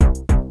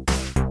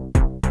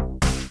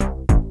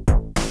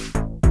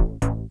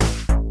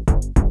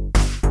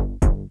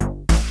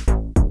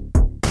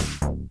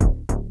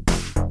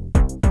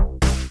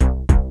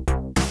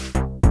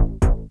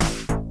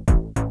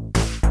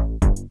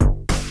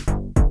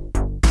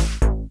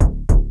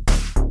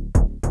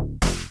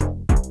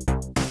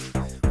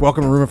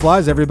Welcome to Rumor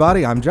Flies,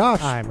 everybody. I'm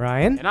Josh. I'm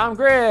Ryan. And I'm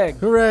Greg.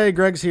 Hooray,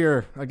 Greg's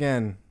here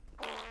again.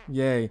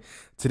 Yay.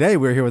 Today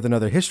we're here with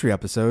another history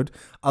episode.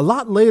 A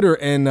lot later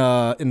in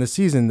the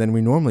season than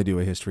we normally do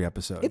a history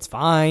episode. It's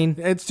fine.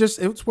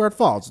 It's where it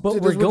falls.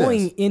 But we're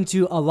going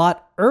into a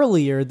lot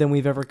earlier than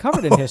we've ever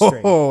covered in history.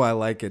 Oh, I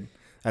like it.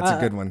 That's a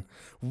good one.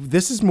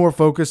 This is more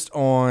focused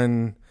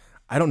on,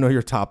 I don't know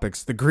your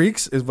topics. The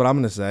Greeks is what I'm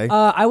going to say.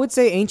 I would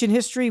say ancient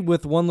history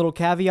with one little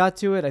caveat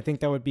to it. I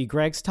think that would be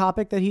Greg's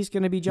topic that he's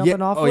going to be jumping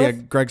off with. Yeah,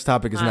 Greg's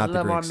topic is not the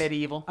A little Greeks. more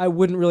medieval. I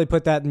wouldn't really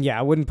put that in,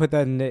 I wouldn't put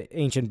that in the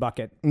ancient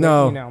bucket.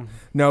 No, But,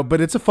 no,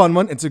 but it's a fun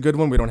one. It's a good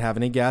one. We don't have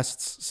any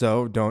guests,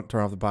 so don't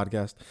turn off the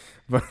podcast.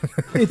 But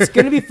it's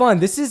going to be fun.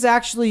 This is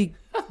actually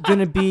going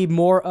to be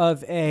more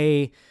of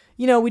a...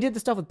 we did the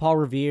stuff with Paul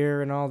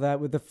Revere and all that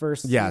with the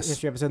first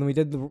history episode, and we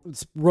did the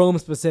Rome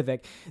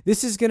specific.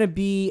 This is going to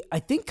be, I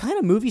think, kind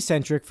of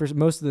movie-centric for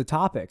most of the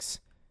topics.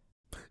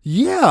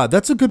 Yeah,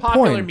 that's a good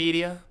Popular point.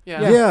 media.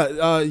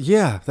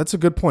 Yeah, that's a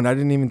good point. I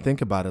didn't even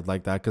think about it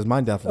like that because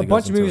mine definitely A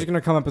bunch goes of into movies it. are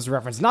going to come up as a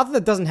reference. Not that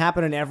that doesn't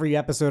happen in every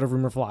episode of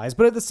Rumor Flies,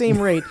 but at the same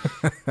rate,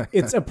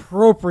 it's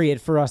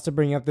appropriate for us to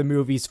bring up the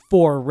movies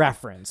for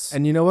reference.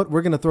 And you know what?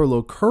 We're going to throw a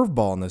little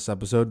curveball in this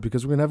episode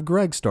because we're going to have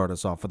Greg start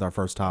us off with our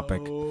first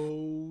topic.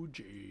 Oh,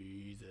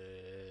 Jesus.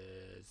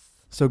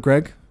 So,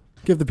 Greg,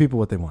 give the people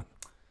what they want.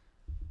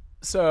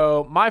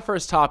 So, my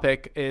first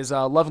topic is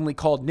lovingly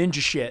called ninja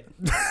shit.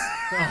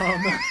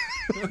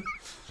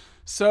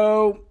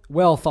 So,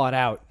 Well thought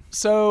out.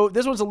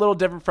 this one's a little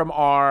different from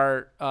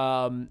our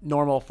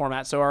normal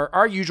format. So,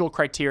 our usual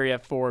criteria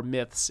for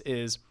myths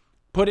is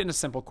put in a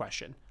simple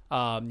question.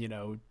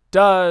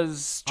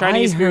 Does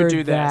Chinese food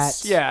do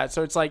this? that. Yeah.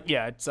 So it's like,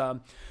 it's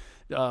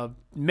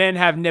men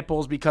have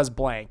nipples because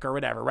blank or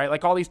whatever, right?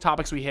 Like all these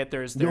topics we hit,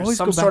 there's always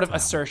some go sort back of to that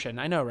assertion.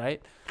 I know,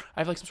 right?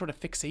 I have like some sort of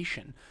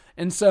fixation,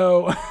 and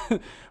so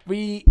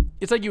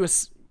it's like you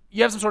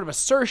have some sort of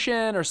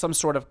assertion or some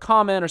sort of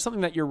comment or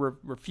something that you're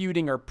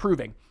refuting or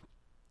proving.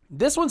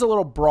 This one's a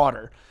little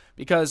broader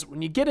because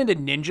when you get into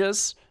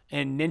ninjas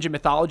and ninja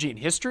mythology and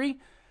history,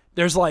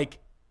 there's like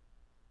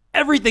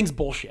everything's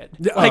bullshit.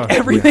 Like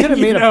everything. We could have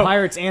made a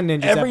Pirates and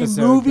Ninjas every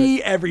episode.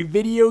 movie, every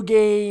video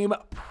game,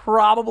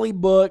 probably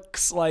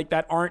books like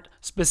that aren't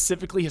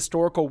specifically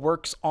historical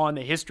works on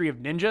the history of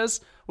ninjas,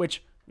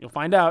 which you'll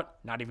find out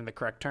not even the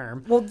correct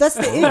term. Well, that's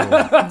the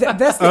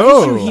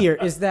issue here.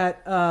 Is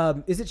that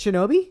is it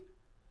Shinobi?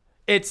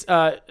 It's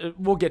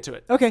we'll get to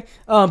it. Okay,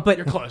 but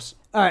You're close.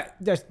 All right,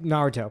 there's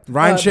Naruto.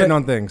 Ryan shitting but-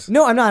 on things.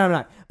 No, I'm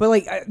not. But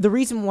like the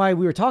reason why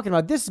we were talking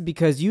about this is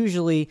because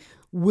usually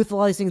with a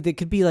lot of these things, there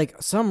could be like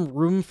some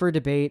room for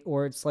debate,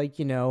 or it's like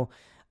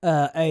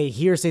a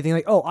hearsay thing,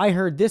 like, oh, I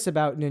heard this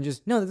about ninjas.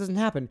 No, that doesn't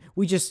happen.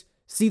 We just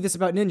see this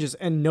about ninjas,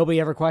 and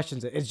nobody ever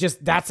questions it. It's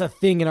just that's a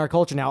thing in our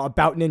culture now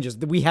about ninjas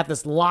that we have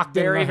this locked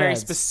in our Very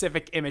heads.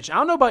 specific image. I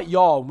don't know about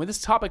y'all. When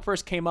this topic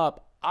first came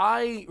up,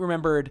 I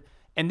remembered,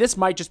 and this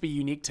might just be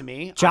unique to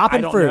me. Chopping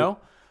I don't fruit. know,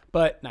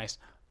 but nice.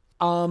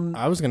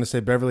 I was going to say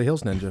Beverly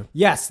Hills Ninja.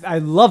 Yes, I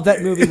love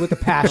that movie with a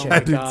passion. I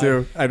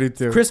do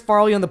too. Chris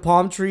Farley on the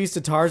palm trees to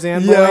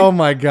Tarzan boy. Yeah, oh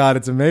my God,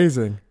 it's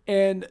amazing.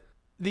 And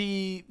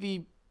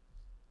the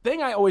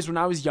thing I always, when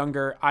I was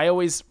younger, I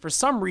always, for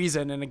some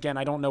reason, and again,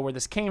 I don't know where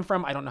this came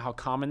from. I don't know how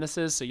common this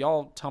is. So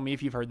y'all tell me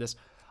if you've heard this.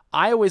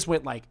 I always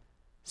went like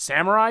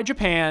samurai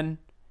Japan,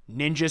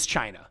 ninjas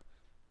China.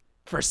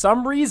 For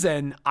some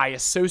reason, I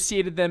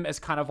associated them as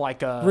kind of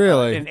like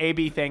an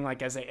AB thing,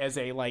 like as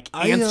a like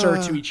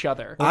answer to each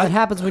other. Well, that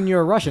happens when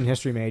you're a Russian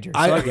history major. So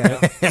I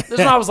get it. This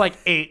one I was like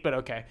 8, but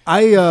okay.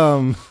 I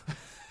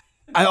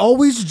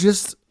always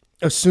just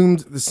assumed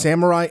the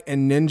samurai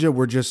and ninja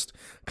were just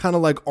kind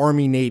of like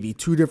Army Navy,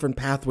 two different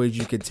pathways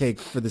you could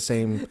take for the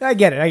same. I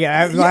get it.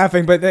 I'm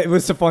laughing, but it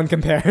was a fun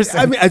comparison.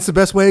 I mean, it's the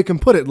best way I can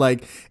put it.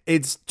 Like,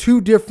 it's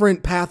two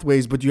different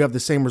pathways, but you have the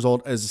same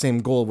result as the same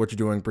goal of what you're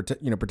doing,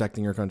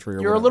 protecting your country.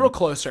 Or You're a whatever. little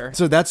closer.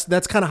 So that's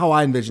kind of how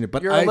I envision it.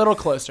 But You're a little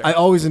closer. I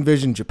always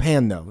envisioned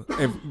Japan though,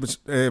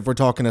 if we're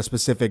talking a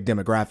specific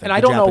demographic. And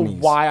I don't know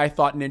why I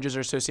thought ninjas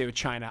are associated with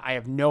China. I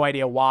have no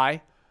idea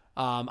why.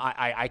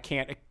 I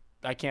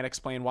can't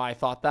explain why I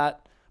thought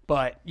that.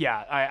 But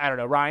yeah, I don't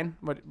know. Ryan,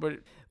 what?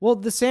 Well,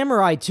 the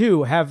samurai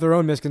too have their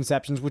own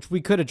misconceptions, which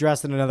we could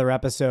address in another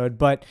episode.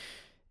 But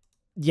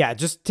yeah,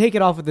 just take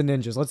it off with the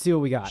ninjas. Let's see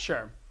what we got.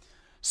 Sure.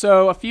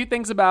 So a few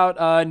things about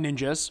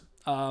ninjas.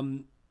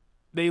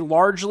 They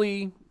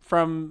largely,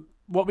 from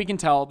what we can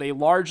tell, they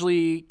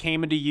largely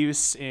came into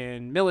use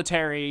in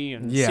military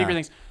and secret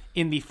things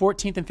in the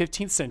 14th and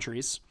 15th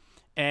centuries.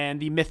 And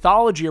the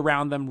mythology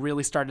around them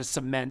really started to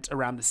cement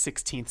around the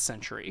 16th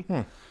century.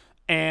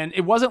 And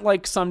it wasn't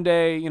like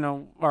someday,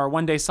 or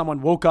one day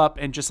someone woke up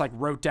and just like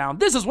wrote down,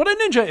 this is what a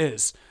ninja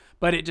is.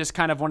 But it just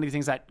kind of one of the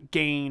things that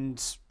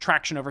gained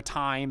traction over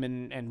time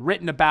and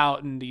written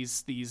about, and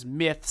these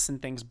myths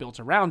and things built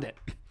around it.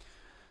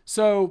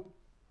 So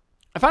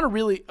I found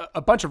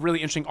a bunch of really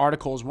interesting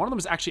articles. One of them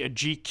is actually a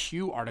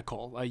GQ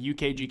article, a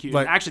UK GQ.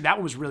 Like, actually, that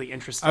one was really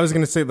interesting. I was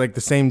going to say like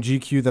the same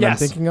GQ that I'm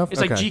thinking of.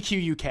 It's like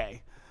GQ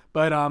UK.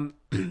 But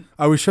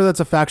Are we sure that's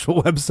a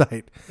factual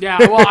website? yeah,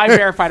 well, I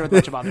verified with a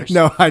bunch of others.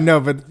 No, I know,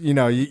 but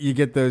you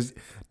get those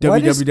Why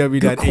does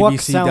Gquuk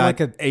sound like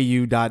a-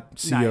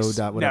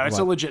 www.abc.au. Nice. No, it's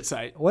a legit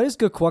site. Why does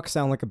Gquuk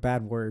sound like a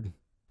bad word?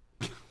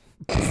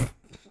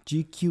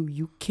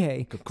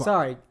 GQUK. Gquuk.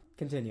 Sorry,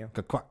 continue.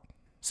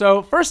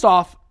 So first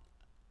off,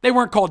 they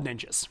weren't called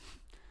ninjas.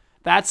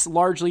 That's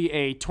largely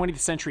a 20th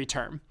century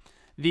term.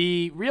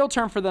 The real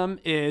term for them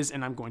is,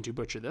 and I'm going to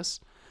butcher this,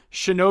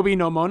 shinobi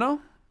no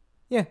mono.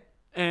 Yeah.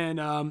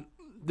 And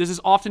this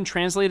is often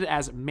translated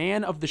as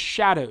man of the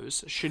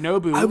shadows.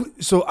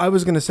 Shinobu. So I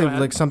was going to say ahead.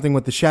 like something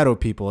with the shadow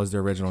people as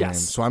their original Yes.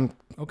 name. So I'm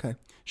okay.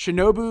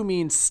 Shinobu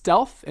means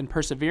stealth and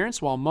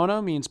perseverance, while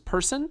mono means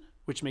person,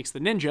 which makes the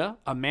ninja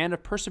a man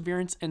of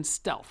perseverance and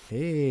stealth.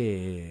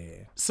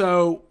 Hey.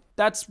 So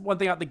that's one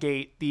thing out the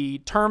gate. The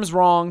term's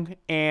wrong,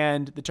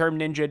 and the term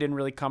ninja didn't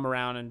really come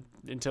around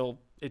until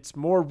it's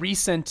more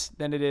recent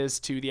than it is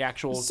to the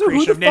actual So who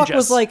creation the of ninjas. fuck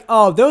was like,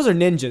 oh, those are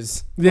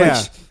ninjas? Yeah.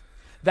 Which-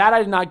 That I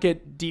did not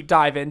get deep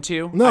dive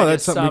into. No, I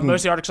that's just, something we can- most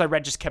of the articles I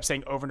read just kept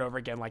saying over and over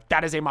again, like,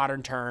 that is a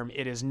modern term.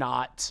 It is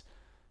not.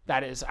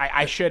 That is,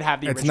 I should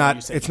have the original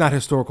usage. It's not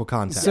historical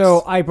context.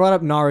 So I brought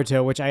up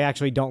Naruto, which I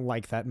actually don't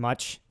like that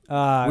much.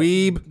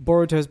 Weeb.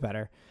 Boruto's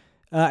better.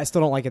 I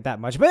still don't like it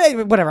that much, but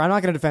hey, whatever. I'm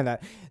not going to defend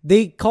that.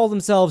 They call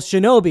themselves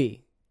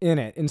shinobi in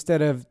it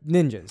instead of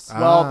ninjas.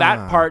 Well,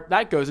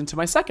 that goes into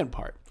my second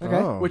part. Okay.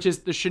 Oh. Which is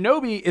the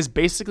shinobi is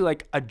basically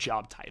like a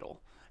job title.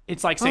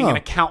 It's like saying an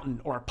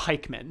accountant or a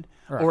pikeman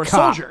or a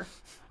cop. soldier.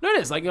 No, it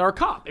is like or a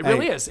cop. It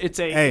really is. It's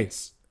a Hey,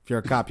 if you're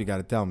a cop, you got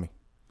to tell me.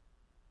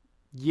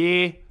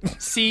 yeah.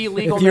 See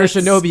legal. If you're a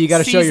shinobi, you got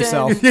to show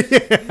yourself.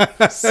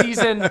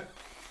 Season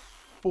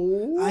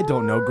 4. I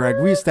don't know, Greg.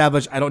 We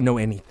established I don't know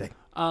anything.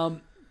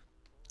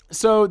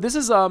 So this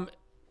is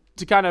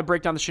to kind of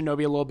break down the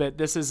shinobi a little bit.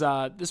 This is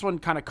this one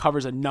kind of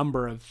covers a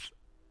number of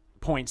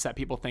points that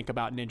people think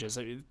about ninjas.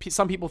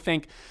 Some people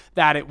think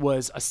that it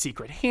was a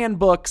secret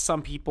handbook.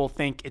 Some people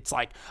think it's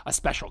like a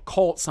special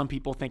cult. Some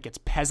people think it's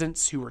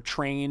peasants who were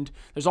trained.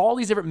 There's all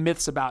these different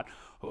myths about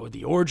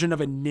the origin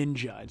of a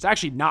ninja. It's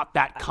actually not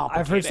that complicated.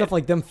 I've heard stuff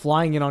like them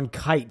flying in on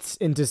kites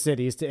into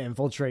cities to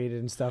infiltrate it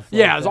and stuff.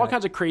 Yeah, there's all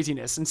kinds of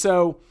craziness. And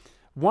so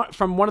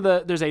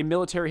there's a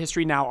Military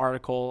History Now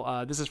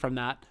article. This is from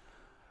that.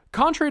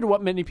 Contrary to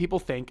what many people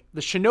think,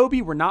 the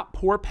shinobi were not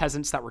poor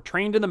peasants that were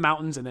trained in the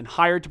mountains and then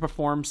hired to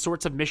perform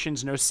sorts of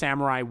missions no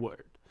samurai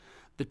would.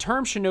 The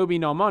term shinobi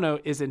no mono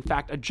is in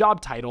fact a job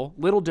title,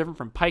 little different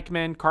from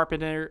pikeman,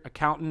 carpenter,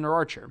 accountant, or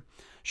archer.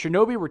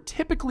 Shinobi were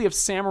typically of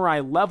samurai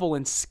level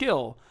and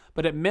skill,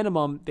 but at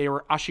minimum they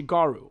were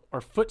ashigaru,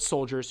 or foot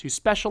soldiers who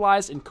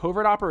specialized in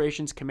covert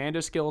operations, commando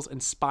skills,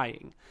 and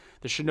spying.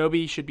 The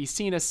shinobi should be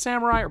seen as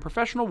samurai or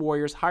professional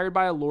warriors hired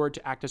by a lord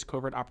to act as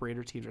covert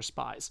operator teams or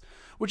spies,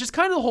 which is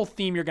kind of the whole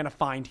theme you're going to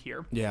find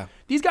here. Yeah.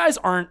 These guys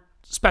aren't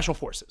special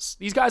forces.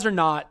 These guys are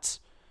not,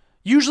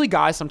 usually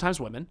guys, sometimes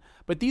women,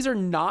 but these are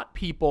not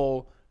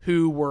people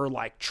who were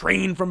like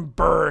trained from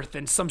birth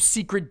and some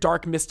secret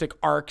dark mystic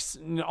arcs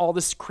and all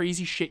this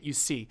crazy shit you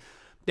see.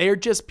 They are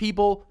just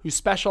people who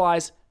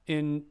specialize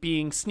in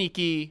being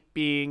sneaky,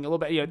 being a little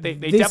bit, they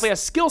definitely have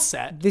a skill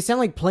set. They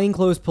sound like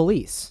plainclothes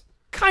police.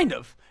 Kind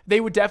of. They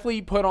would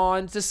definitely put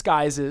on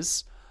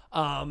disguises,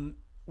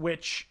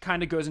 which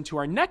kind of goes into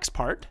our next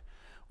part,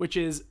 which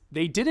is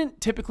they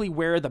didn't typically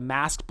wear the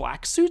masked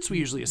black suits we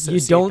usually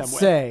associate You don't them with.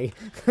 say.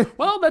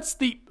 Well, that's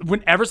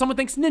whenever someone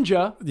thinks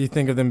ninja, You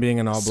think of them being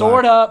in all black.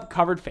 sword up,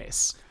 covered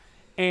face.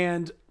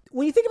 And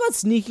When you think about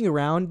sneaking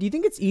around, do you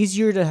think it's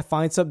easier to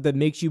find something that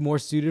makes you more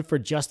suited for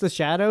just the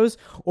shadows,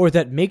 or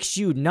that makes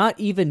you not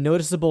even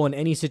noticeable in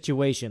any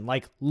situation,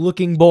 like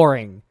looking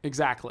boring?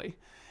 exactly.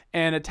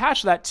 And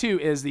attached to that, too,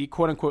 is the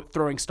quote-unquote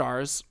throwing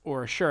stars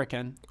or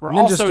shuriken. We're Ninja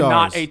also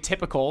not stars. a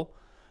typical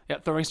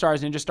throwing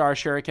stars, ninja stars,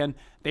 shuriken.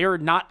 They are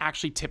not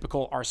actually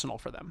typical arsenal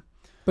for them.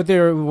 But they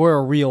were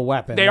a real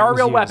weapon. They that are a was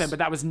real used. weapon, but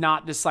that was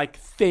not this like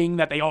thing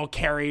that they all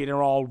carried and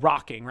are all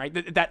rocking,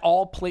 right? That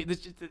all play.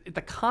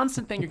 The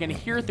constant thing you're going to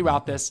hear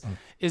throughout this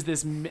is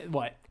this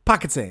what?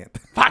 Pocket sand.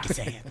 Pocket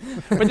sand.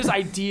 But this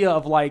idea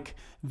of like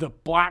the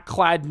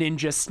black-clad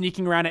ninja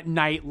sneaking around at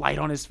night, light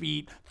on his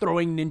feet,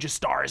 throwing ninja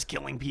stars,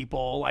 killing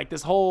people. Like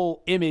this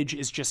whole image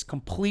is just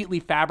completely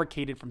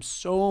fabricated from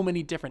so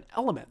many different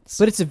elements.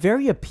 But it's a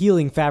very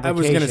appealing I fabrication.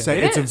 was going to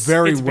say it's is. a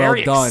very It's well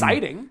very done.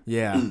 exciting.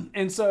 Yeah.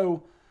 And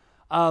so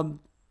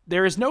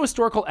there is no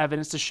historical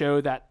evidence to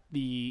show that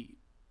the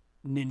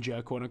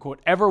ninja, quote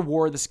unquote, ever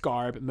wore this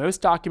garb.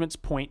 Most documents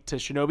point to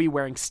shinobi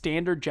wearing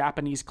standard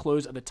Japanese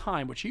clothes of the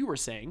time, which you were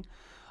saying.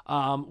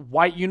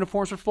 White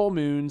uniforms for full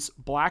moons,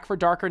 black for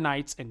darker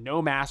nights, and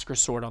no mask or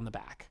sword on the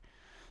back.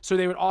 So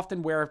they would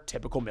often wear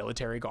typical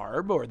military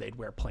garb, or they'd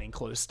wear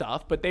plainclothes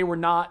stuff, but they were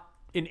not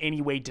in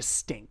any way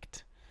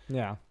distinct.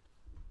 Yeah.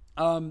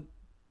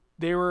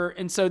 They were,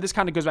 and so this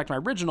kind of goes back to my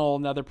original.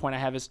 Another point I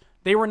have is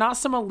they were not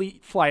some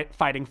elite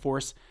fighting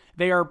force.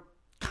 They are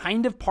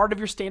kind of part of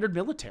your standard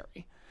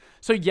military.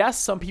 So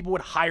yes, some people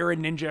would hire a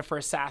ninja for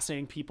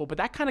assassinating people, but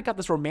that kind of got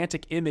this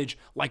romantic image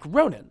like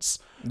Ronins.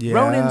 Yeah.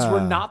 Ronins were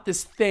not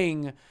this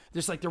thing.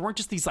 There's like, there weren't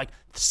just these like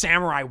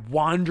samurai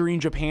wandering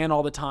Japan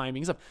all the time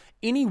and stuff.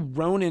 Any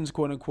Ronins,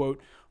 quote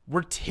unquote,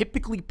 were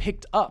typically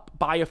picked up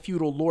by a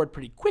feudal lord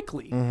pretty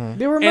quickly.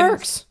 They were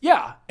mercs.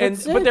 Yeah.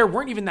 That's But it. there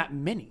weren't even that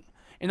many.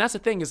 And that's the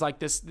thing is like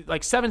this,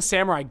 like Seven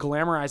Samurai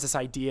glamorized this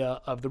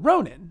idea of the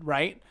Ronin,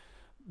 right?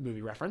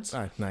 Movie reference.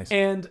 All right, nice.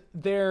 And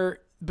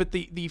but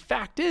the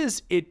fact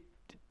is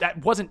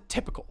that wasn't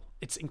typical.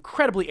 It's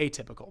incredibly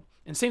atypical.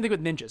 And same thing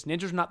with ninjas.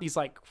 Ninjas are not these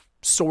like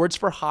swords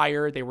for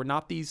hire. They were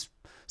not these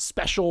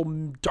special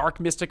dark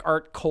mystic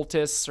art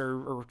cultists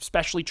or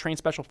specially trained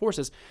special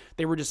forces.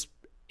 They were just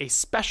a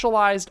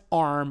specialized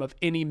arm of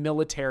any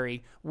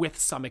military with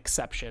some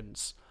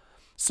exceptions.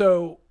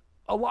 So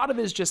a lot of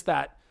it is just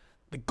that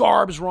the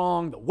garb's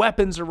wrong, the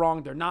weapons are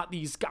wrong. They're not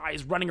these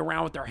guys running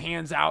around with their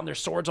hands out and their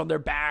swords on their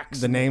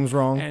backs. The name's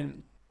wrong.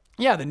 And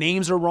yeah, the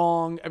names are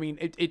wrong. I mean,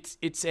 it's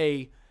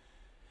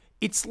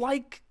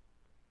like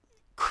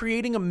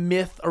creating a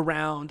myth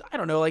around, I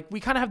don't know, like we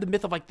kind of have the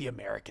myth of like the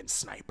American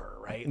sniper,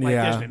 right? Like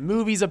Yeah. there's been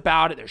movies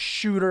about it. There's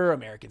Shooter,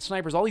 American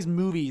Snipers, all these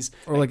movies.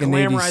 Or that like a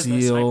Navy glamorize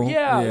the SEAL. sniper.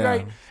 Yeah, Yeah.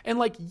 right. And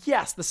like,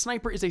 yes, the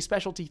sniper is a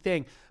specialty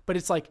thing, but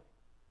it's like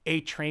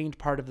a trained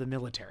part of the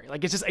military.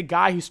 Like it's just a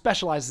guy who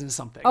specializes in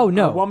something. Oh,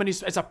 no. A woman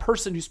who's, it's a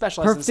person who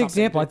specializes in Perfect something.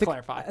 example. To I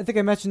clarify. think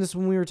I mentioned this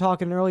when we were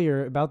talking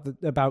earlier about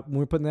when we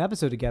were putting the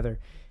episode together.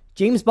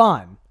 James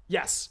Bond,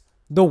 Yes.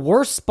 the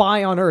worst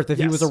spy on earth if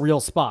he Yes. was a real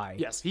spy.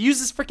 Yes. He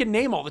uses his freaking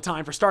name all the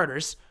time for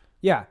starters.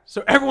 Yeah.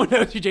 So everyone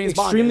knows who James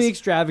Bond Extremely is.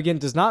 extravagant,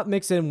 does not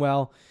mix in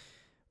well.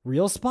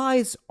 Real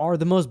spies are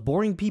the most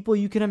boring people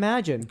you can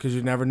imagine. Because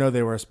you never know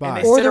they were a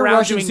spy. They Or sit they're around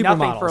Russian doing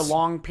nothing for supermodels.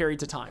 long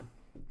periods of time.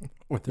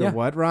 With their Yeah.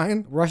 what,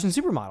 Ryan? Russian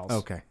supermodels.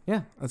 Okay.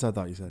 Yeah. That's what I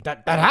thought you said.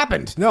 That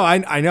happened. No,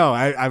 I know.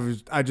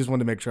 I just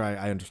wanted to make sure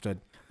I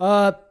understood.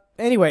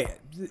 Anyway,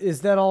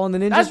 is that all in the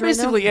ninjas That's right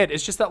basically now? it.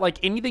 It's just that like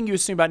anything you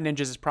assume about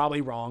ninjas is probably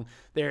wrong.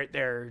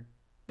 They're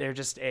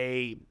just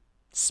a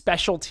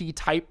specialty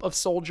type of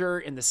soldier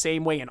in the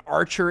same way an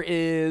archer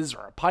is,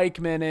 or a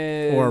pikeman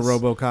is, Or a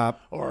RoboCop.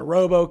 or a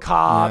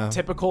RoboCop, Yeah.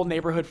 typical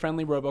neighborhood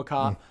friendly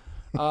RoboCop.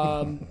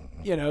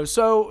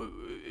 So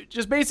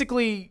just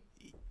basically,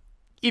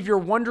 if you're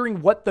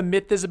wondering what the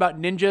myth is about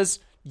ninjas,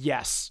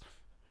 yes,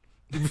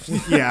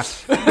 Yeah.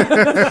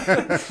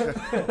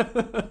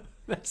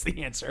 that's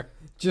the answer.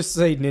 Just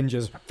say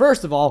ninjas.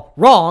 First of all,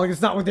 wrong.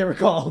 It's not what they were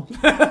called.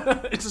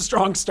 It's a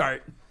strong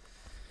start.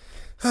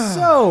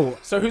 So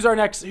So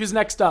who's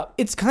next up?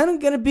 it's kind of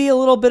going to be a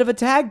little bit of a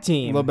tag A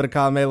team. little bit of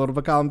column A, a little bit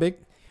of column B.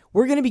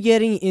 We're going to be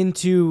getting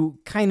into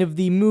kind of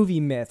the movie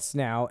myths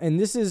now. And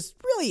this is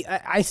really,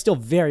 I still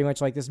very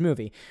much like this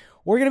movie.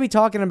 We're going to be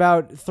talking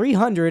about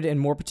 300 and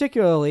more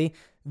particularly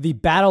the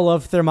Battle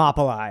of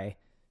Thermopylae.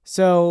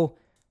 So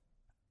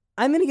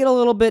I'm going to get a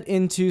little bit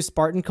into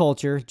Spartan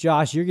culture.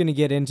 Josh, you're going to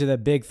get into the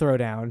big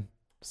throwdown.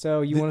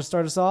 So you want to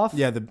start us off?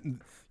 Yeah.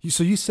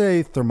 So you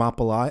say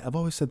Thermopylae. I've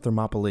always said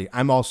Thermopylae.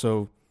 I'm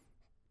also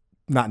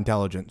not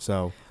intelligent,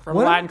 so From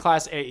What- Latin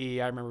class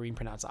AE, I remember being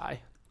pronounced I.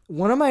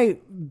 One of my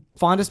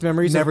fondest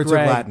memories never of took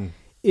Greg Latin.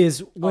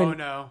 is when Oh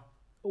no.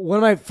 one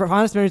of my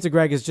fondest memories of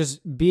Greg is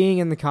just being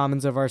in the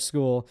commons of our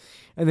school,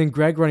 and then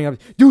Greg running up,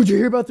 dude, you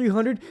hear about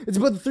 300? It's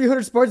about the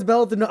 300 Spartans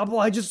battle at the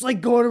Thermopylae, just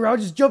like going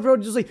around, just jumping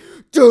around, just like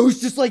dudes,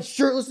 just like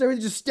shirtless and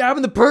everything, just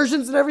stabbing the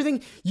Persians and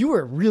everything. You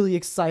were really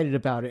excited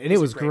about it, and it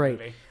was a great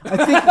great.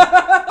 movie. I think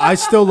I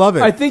still love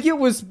it. I think it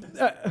was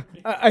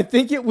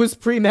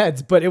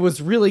pre-meds, but it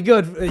was really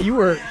good. You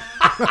were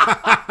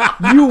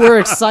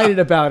excited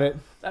about it.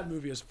 That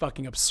movie is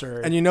fucking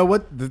absurd. And you know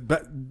what?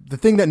 The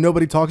thing that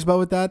nobody talks about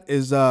with that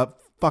is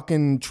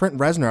fucking Trent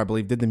Reznor, I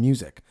believe, did the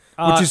music,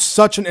 which is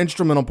such an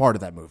instrumental part of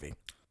that movie.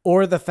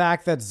 Or the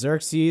fact that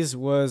Xerxes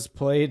was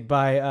played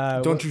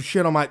by Don't you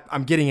shit on my.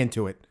 I'm getting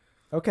into it.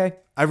 Okay.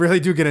 I really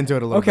do get into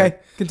it a little Okay,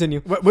 bit. continue.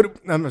 What?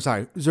 I'm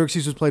sorry.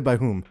 Xerxes was played by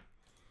whom?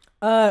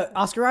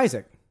 Oscar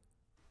Isaac.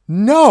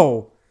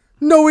 No,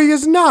 he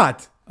is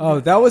not. Oh,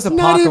 that was Not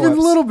Apocalypse. even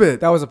a little bit.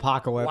 That was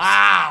Apocalypse.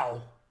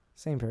 wow.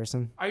 Same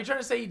person. Are you trying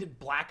to say he did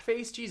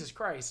blackface? Jesus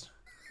Christ.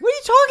 What are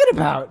you talking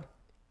about?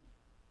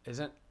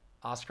 Isn't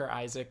Oscar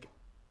Isaac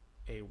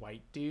a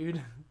white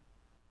dude?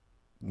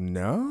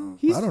 No,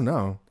 He's- I don't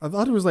know. I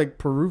thought it was like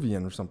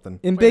Peruvian or something. Wait,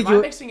 am I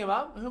Ambiguous. mixing him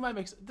up? Who am I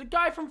mixing? The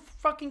guy from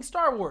fucking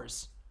Star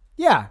Wars.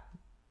 Yeah.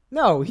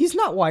 No, he's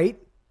not white.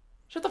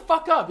 Shut the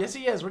fuck up. Yes,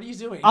 he is. What are you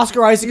doing?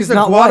 Oscar Isaac He's is a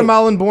not white.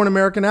 Guatemalan-born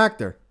American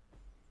actor.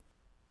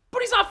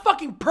 But he's not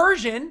fucking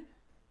Persian.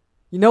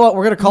 You know what?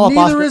 We're gonna call up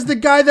Neither Oscar. is the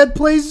guy that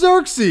plays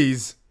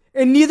Xerxes.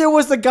 And neither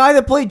was the guy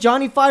that played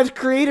Johnny Five's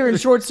creator in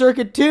Short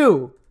Circuit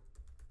 2.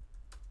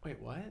 Wait,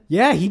 what?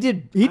 Yeah, he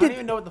did. I don't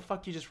even know what the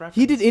fuck you just referenced.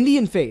 He did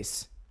Indian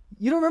Face.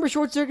 You don't remember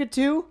Short Circuit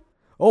 2?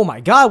 Oh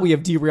my God, we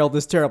have derailed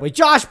this terribly.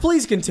 Josh,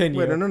 please continue.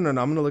 Wait, no. I'm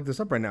gonna look this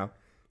up right now.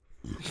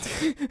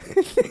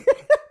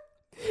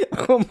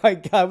 Oh my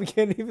God, we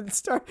can't even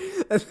start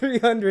a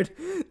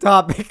 300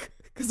 topic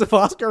because of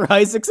Oscar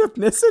Isaac's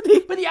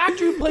ethnicity. But the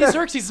actor who plays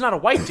Xerxes is not a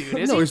white dude,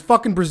 is No, he? he's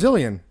fucking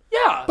Brazilian. Yeah,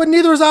 Yeah. But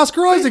neither is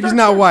Oscar Isaac. He's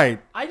not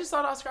white. I just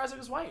thought Oscar Isaac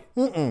was white.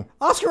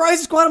 Oscar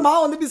Isaac's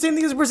Guatemalan. They do the same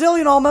thing as a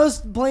Brazilian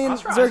almost playing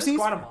Oscar Xerxes. Isaac's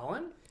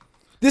Guatemalan?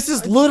 This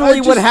is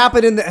literally what just-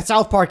 happened in the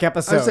South Park I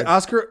episode. say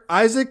Oscar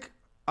Isaac.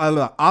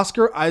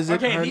 Oscar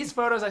Isaac. Okay, in these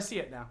photos, I see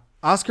it now.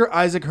 Oscar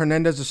Isaac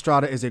Hernandez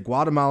Estrada is a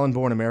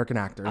Guatemalan-born American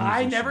actor. and I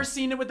musician. never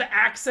seen it with the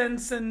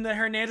accents and the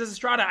Hernandez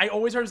Estrada. I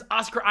always heard it was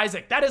Oscar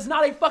Isaac. That is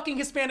not a fucking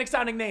Hispanic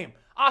sounding name.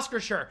 Oscar,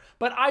 sure,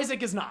 but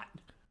Isaac is not.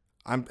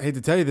 I hate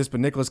to tell you this, but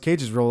Nicolas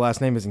Cage's real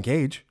last name isn't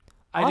Cage.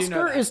 I do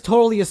know Oscar that. is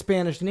totally a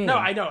Spanish name. No,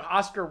 I know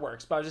Oscar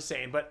works, but I was just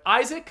saying. But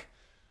Isaac,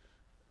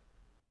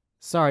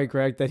 Sorry,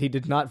 Greg, that he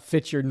did not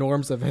fit your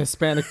norms of a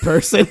Hispanic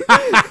person.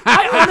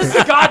 I honest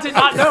to God did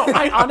not know.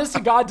 I honest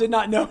to God did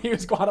not know he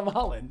was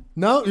Guatemalan.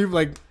 No, you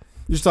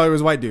just thought he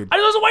was a white dude. I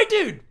know he was a white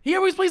dude. He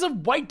always plays a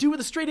white dude with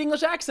a straight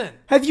English accent.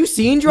 Have you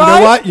seen You Drive?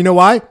 know what? You know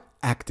why?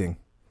 Acting.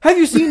 Have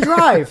you seen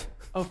Drive?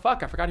 Oh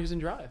fuck! I forgot he was in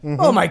Drive.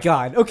 Oh my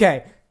God.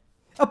 Okay.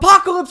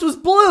 Apocalypse was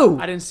blue.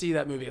 I didn't see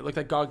that movie. It looked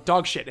like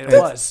dog shit, and it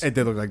was. It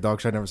did look like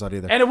dog shit. I never saw it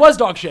either. And it was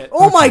dog shit.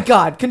 Oh my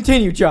God.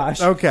 Continue, Josh.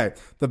 Okay,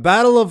 the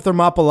Battle of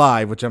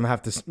Thermopylae, which I'm gonna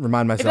have to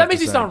remind myself. If that makes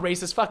to you say. sound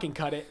racist, fucking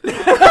cut it.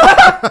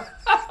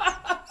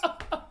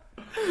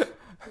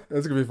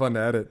 That's gonna be fun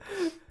to edit.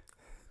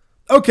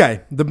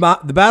 Okay, the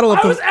Battle of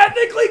I was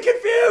ethnically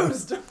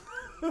confused.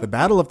 the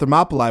Battle of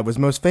Thermopylae was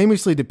most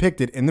famously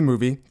depicted in the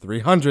movie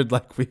 300,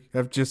 like we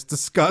have just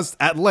discussed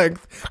at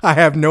length. I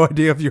have no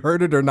idea if you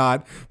heard it or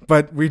not,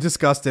 but we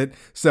discussed it.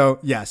 So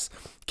yes,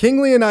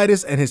 King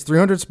Leonidas and his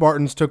 300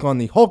 Spartans took on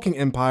the hulking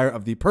empire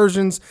of the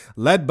Persians,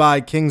 led by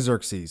King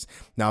Xerxes.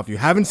 Now, if you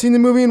haven't seen the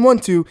movie and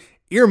want to,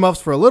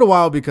 earmuffs for a little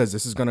while because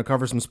this is going to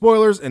cover some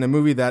spoilers in a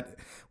movie that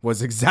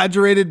was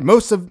exaggerated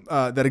most of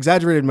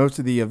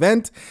the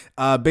event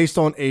based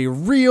on a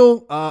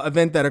real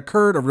event that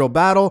occurred, a real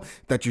battle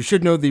that you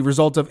should know the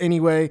result of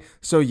anyway.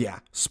 So yeah,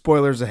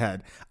 spoilers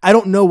ahead. I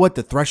don't know what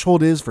the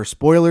threshold is for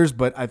spoilers,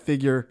 but I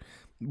figure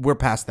we're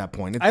past that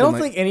point. I don't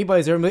think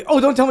anybody's ever like,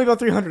 oh, don't tell me about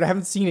 300. I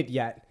haven't seen it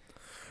yet.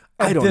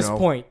 I don't At this know.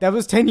 point. That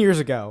was 10 years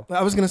ago.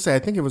 I was going to say, I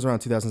think it was around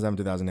 2007,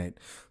 2008.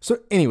 So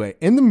anyway,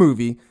 in the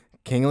movie,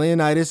 King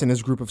Leonidas and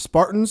his group of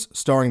Spartans,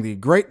 starring the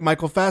great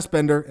Michael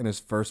Fassbender in his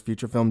first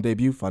feature film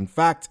debut, fun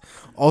fact,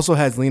 also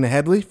has Lena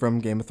Headey from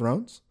Game of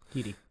Thrones.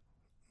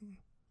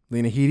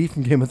 Lena Headey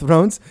from Game of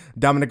Thrones,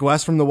 Dominic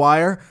West from The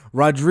Wire,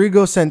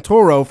 Rodrigo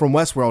Santoro from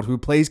Westworld, who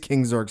plays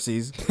King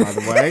Xerxes, by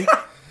the way.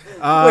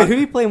 Wait, who did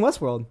he play in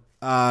Westworld?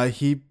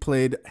 He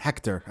played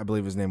Hector, I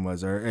believe his name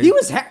was. He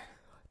was...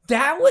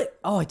 That would...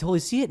 Oh, I totally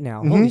see it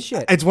now. Holy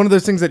shit. It's one of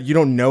those things that you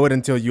don't know it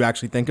until you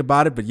actually think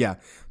about it, but yeah,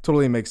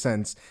 totally makes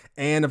sense.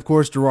 And of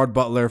course, Gerard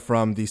Butler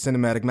from the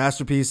cinematic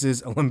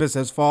masterpieces Olympus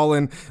Has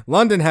Fallen,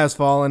 London Has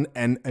Fallen,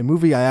 and a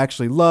movie I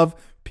actually love,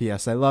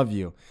 P.S. I Love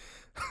You.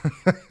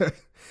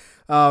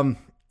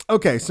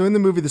 Okay, so in the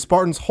movie, the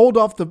Spartans hold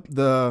off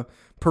the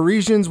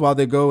Parisians while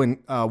they go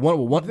and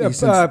Persians,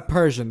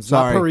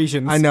 sorry, not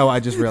Parisians. I know, I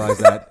just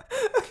realized that.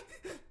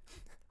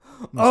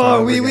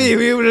 Oh, we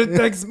will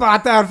take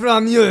Sparta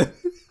from you.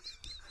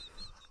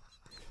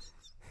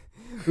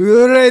 We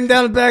will rain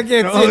down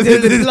baguettes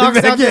until it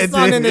blocks out the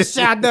sun and the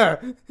shadow.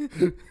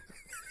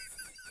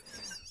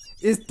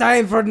 It's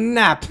time for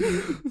nap.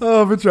 Oh,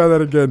 let me try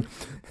that again.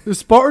 The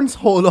Spartans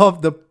hold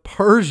off the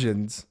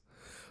Persians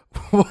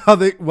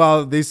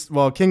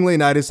while King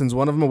Leonidas sends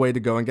one of them away to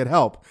go and get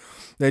help.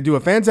 They do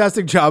a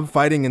fantastic job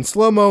fighting in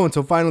slow-mo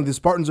until finally the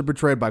Spartans are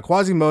betrayed by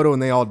Quasimodo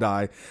and they all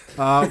die.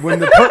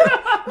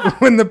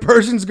 When the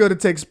Persians go to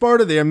take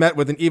Sparta, they are met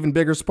with an even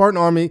bigger Spartan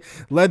army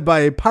led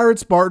by a pirate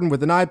Spartan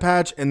with an eye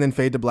patch, and then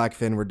fade to black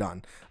fin. We're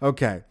done.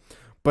 Okay.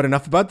 But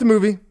enough about the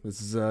movie. This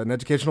is an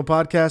educational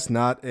podcast,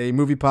 not a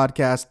movie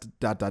podcast, ...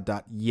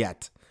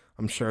 yet.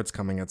 I'm sure it's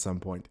coming at some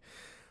point.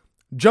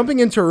 Jumping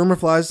into a Rumor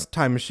Flies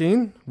time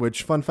machine,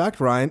 which, fun fact,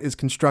 Ryan, is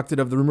constructed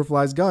of the Rumor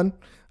Flies gun.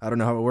 I don't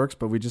know how it works,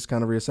 but we just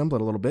kind of reassemble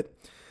it a little bit.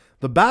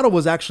 The battle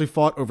was actually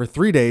fought over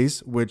 3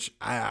 days, which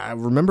I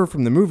remember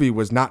from the movie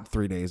was not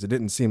 3 days. It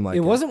didn't seem like it.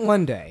 It wasn't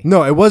one day.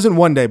 No, it wasn't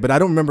one day, but I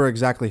don't remember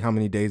exactly how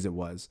many days it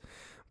was.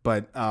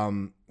 But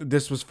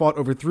this was fought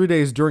over 3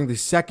 days during the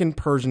second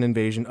Persian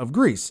invasion of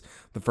Greece.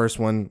 The first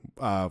one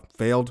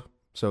failed,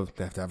 so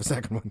they have to have a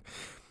second one.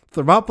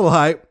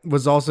 Thermopylae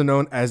was also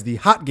known as the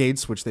Hot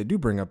Gates, which they do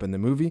bring up in the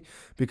movie,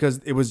 because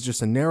it was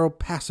just a narrow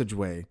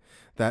passageway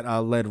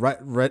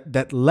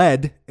that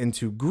led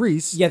into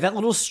Greece. Yeah, that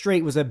little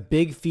strait was a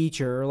big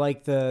feature,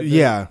 like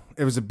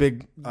it was a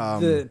big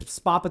the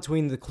spot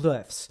between the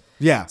cliffs.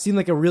 Yeah, Seemed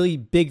like a really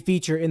big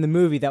feature in the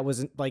movie that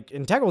was like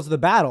integral to the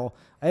battle.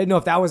 I didn't know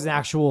if that was an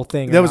actual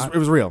thing. It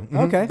was real.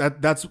 Mhm. Okay.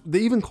 That's they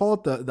even call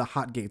it the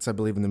Hot Gates, I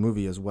believe, in the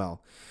movie as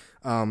well.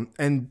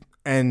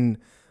 The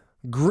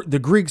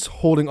Greeks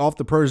holding off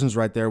the Persians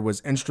right there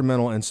was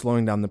instrumental in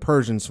slowing down the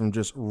Persians from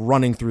just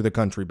running through the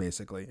country.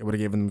 Basically, it would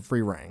have given them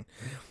free reign.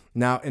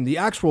 Now, in the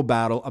actual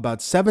battle,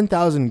 about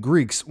 7,000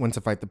 Greeks went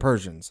to fight the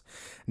Persians.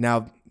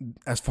 Now,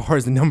 as far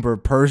as the number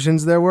of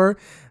Persians there were,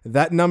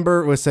 that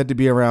number was said to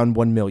be around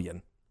 1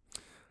 million.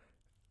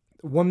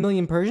 1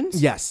 million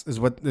Persians? Yes, is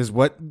what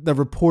the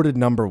reported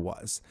number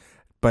was.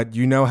 But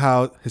you know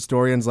how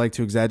historians like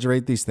to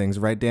exaggerate these things,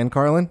 right, Dan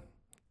Carlin?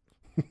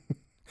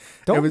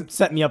 Don't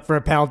set me up for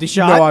a penalty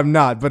shot. No, I'm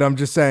not, but I'm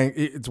just saying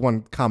it's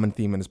one common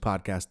theme in his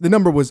podcast. The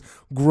number was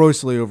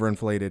grossly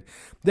overinflated.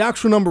 The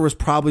actual number was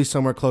probably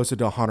somewhere closer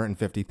to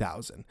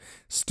 150,000.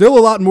 Still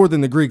a lot more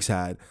than the Greeks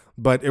had,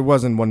 but it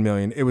wasn't 1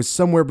 million. It was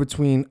somewhere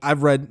between,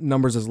 I've read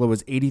numbers as low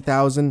as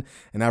 80,000,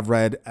 and I've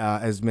read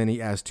as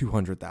many as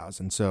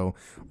 200,000. So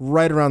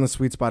right around the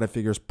sweet spot, I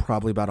figure is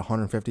probably about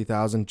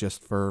 150,000,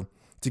 just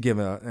to give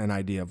an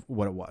idea of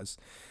what it was.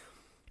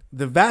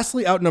 The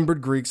vastly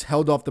outnumbered Greeks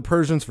held off the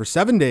Persians for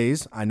 7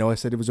 days. I know I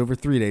said it was over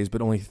 3 days, but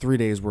only 3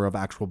 days were of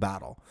actual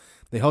battle.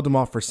 They held them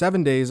off for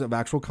 7 days of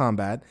actual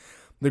combat.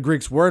 The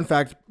Greeks were, in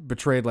fact,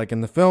 betrayed like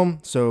in the film,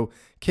 so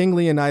King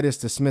Leonidas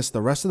dismissed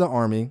the rest of the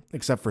army,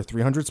 except for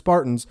 300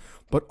 Spartans,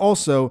 but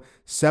also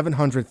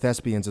 700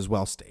 Thespians as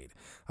well stayed.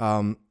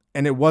 And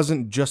it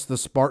wasn't just the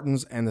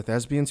Spartans and the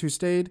Thespians who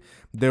stayed.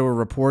 There were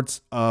reports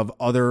of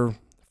other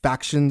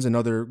factions and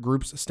other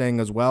groups staying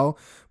as well,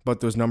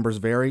 but those numbers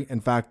vary. In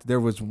fact, there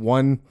was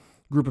one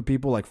group of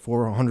people, like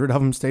 400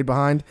 of them stayed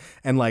behind,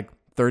 and like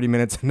 30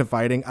 minutes into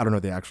fighting, I don't know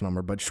the actual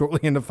number, but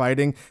shortly into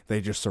fighting, they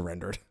just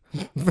surrendered.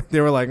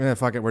 They were like,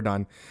 fuck it, we're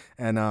done.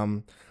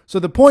 And so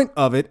the point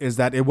of it is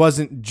that it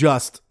wasn't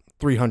just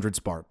 300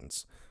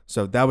 Spartans.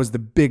 So that was the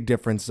big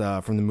difference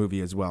from the movie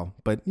as well.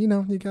 But, you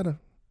gotta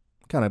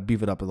kind of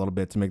beef it up a little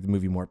bit to make the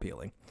movie more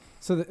appealing.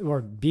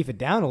 Or beef it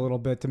down a little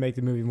bit to make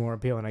the movie more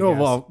appealing, I guess. Oh,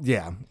 well,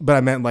 yeah. But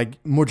I meant like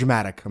more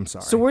dramatic. I'm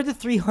sorry. So where'd the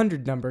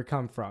 300 number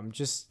come from?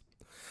 Just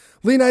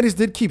Leonidas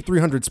did keep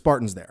 300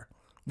 Spartans there.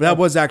 That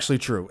was actually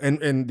true.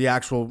 In the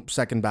actual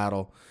second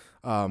battle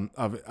and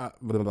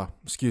the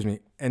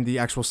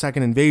actual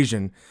second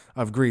invasion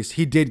of Greece,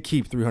 he did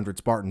keep 300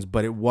 Spartans,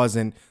 but it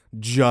wasn't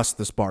just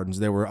the Spartans.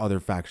 There were other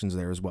factions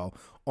there as well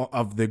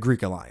of the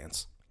Greek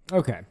alliance.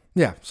 Okay.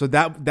 Yeah. So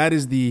that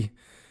is the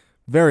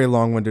very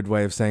long-winded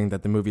way of saying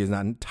that the movie is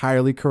not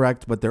entirely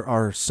correct, but there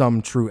are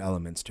some true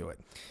elements to it.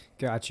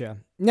 Gotcha.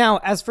 Now,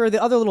 as for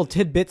the other little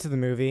tidbits of the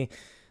movie,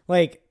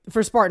 like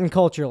for Spartan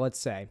culture, let's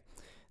say,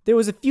 there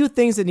was a few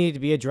things that needed to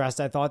be addressed,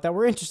 I thought, that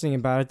were interesting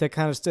about it that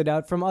kind of stood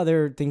out from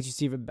other things you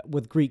see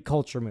with Greek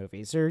culture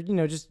movies or,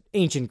 just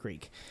ancient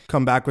Greek.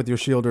 Come back with your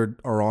shield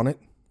or on it?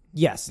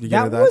 Yes,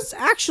 that was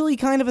actually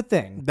kind of a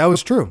thing. That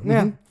was true.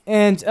 Yeah. Mm-hmm.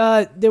 And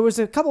there was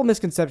a couple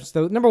misconceptions,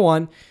 though. Number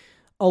one,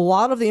 a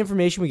lot of the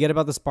information we get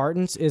about the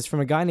Spartans is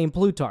from a guy named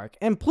Plutarch.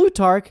 And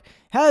Plutarch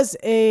has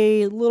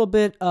a little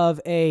bit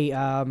of a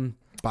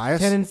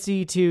bias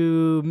tendency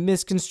to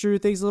misconstrue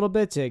things a little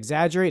bit, to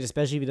exaggerate,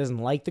 especially if he doesn't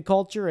like the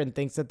culture and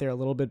thinks that they're a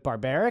little bit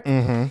barbaric.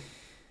 Mm-hmm.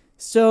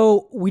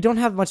 So we don't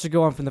have much to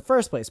go on from the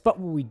first place. But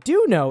what we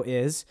do know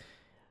is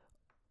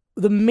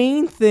the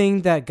main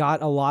thing that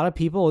got a lot of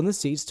people in the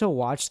seats to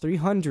watch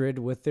 300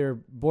 with their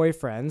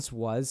boyfriends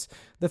was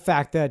the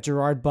fact that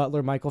Gerard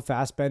Butler, Michael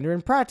Fassbender,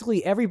 and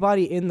practically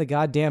everybody in the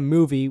goddamn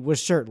movie was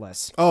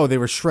shirtless. Oh, they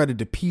were shredded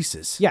to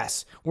pieces.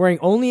 Yes, wearing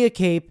only a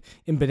cape,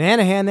 in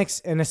banana hammocks,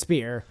 and a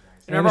spear.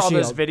 Remember all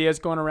those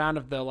videos going around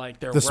of their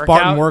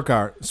Spartan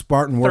workout.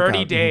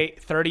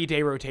 30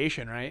 day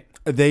rotation, right?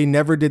 They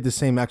never did the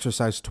same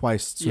exercise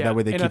twice, so that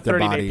way they keep their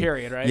body. In a 30-day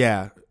period, right?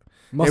 Yeah.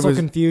 Muscle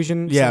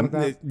confusion. Yeah,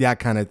 like that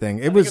kind of thing.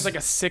 It was like a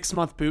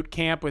 6-month boot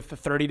camp with the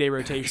 30-day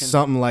rotation.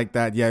 Something like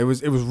that. Yeah, it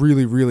was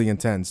really, really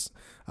intense.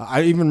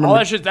 I even remember all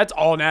that shit. That's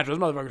all natural.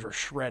 Those motherfuckers were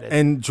shredded.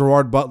 And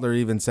Gerard Butler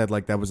even said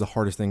like that was the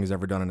hardest thing he's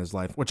ever done in his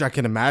life, which I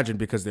can imagine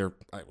because they're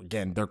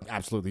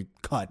absolutely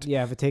cut.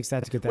 Yeah, if it takes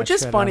that to get that. Which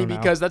is funny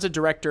because that's a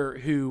director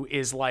who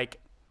is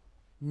like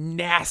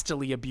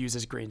nastily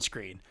abuses green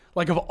screen.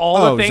 Like of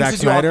all the things Zack to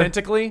Snyder? do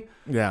authentically,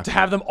 to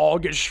have them all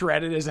get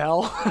shredded as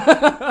hell.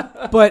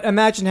 But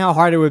imagine how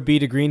hard it would be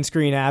to green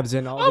screen abs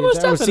and all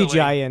most definitely.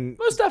 CGI and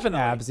most definitely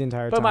abs the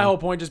entire time. But my whole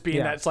point just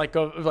being that it's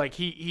like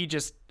he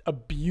just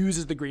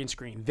abuses the green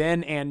screen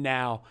then and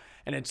now,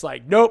 and it's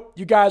like, nope,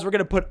 you guys, we're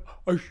gonna put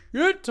a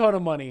shit ton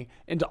of money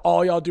into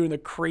all y'all doing the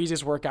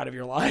craziest workout of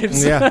your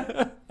lives.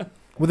 Yeah.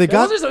 Well,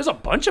 there's a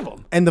bunch of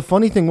them. And the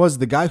funny thing was,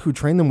 the guy who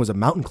trained them was a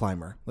mountain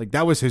climber. Like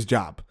that was his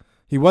job.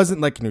 He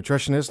wasn't like a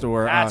nutritionist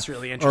or that's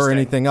really interesting. or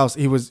anything else.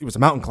 He was a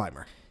mountain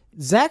climber.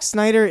 Zack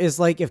Snyder is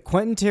like if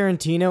Quentin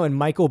Tarantino and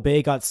Michael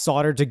Bay got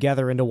soldered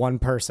together into one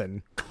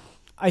person.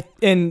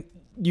 And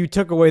you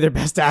took away their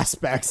best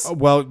aspects.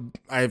 Well,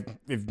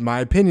 in my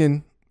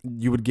opinion,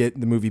 you would get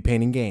the movie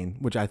Pain and Gain,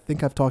 which I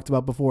think I've talked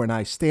about before, and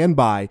I stand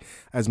by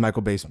as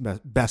Michael Bay's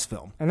best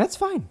film. And that's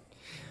fine.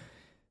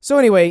 So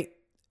anyway,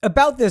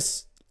 about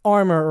this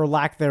armor or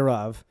lack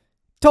thereof,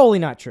 totally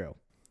not true.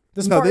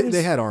 The Spartans,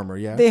 they had armor,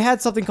 yeah. They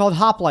had something called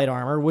hoplite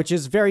armor, which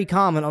is very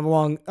common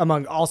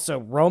among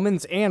also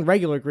Romans and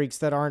regular Greeks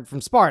that aren't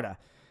from Sparta.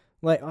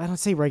 Like, I don't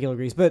say regular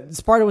Greeks, but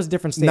Sparta was a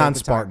different state.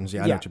 Non-Spartans, I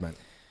know what you meant.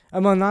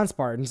 Among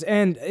non-Spartans.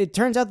 And it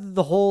turns out that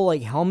the whole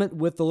like helmet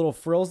with the little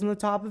frills on the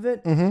top of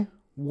it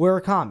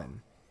were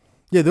common.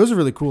 Yeah, those are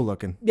really cool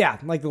looking. Yeah,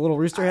 like the little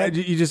rooster head.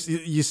 You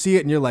see it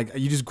and you're like,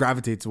 you just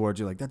gravitate towards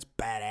you like, that's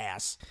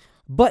badass.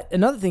 But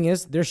another thing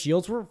is their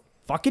shields were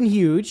fucking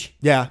huge.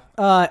 Yeah.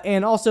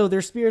 And also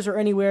their spears are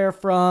anywhere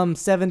from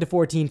 7 to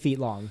 14 feet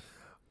long.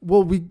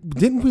 Well,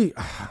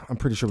 I'm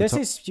pretty sure Did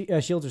I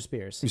say shields or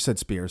spears? you said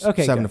spears.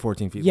 Okay, 7 good. to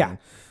 14 feet Yeah. long.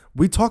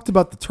 We talked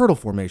about the turtle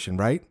formation,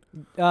 right?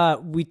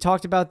 We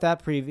talked about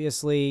that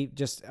previously,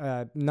 just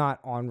not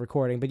on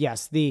recording. But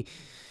yes, the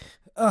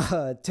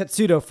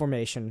Tetsudo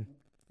formation.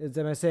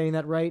 Am I saying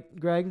that right,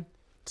 Greg?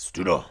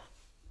 Studo.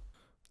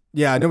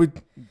 Yeah, I know.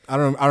 I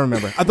don't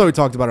remember. I thought we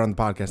talked about it on the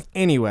podcast.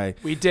 Anyway.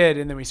 We did,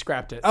 and then we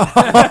scrapped it.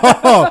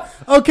 Oh,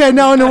 okay.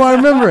 Now I know why I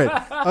remember it.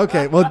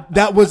 Okay. Well,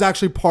 that was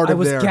actually part I of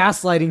was their.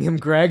 gaslighting him,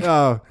 Greg.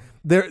 Oh,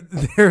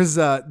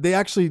 they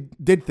actually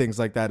did things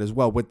like that as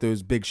well with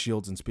those big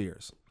shields and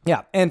spears.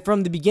 Yeah, and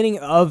from the beginning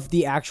of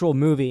the actual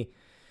movie,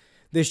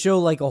 they show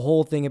like a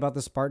whole thing about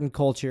the Spartan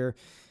culture.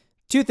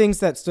 Two things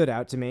that stood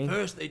out to me.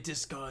 First, they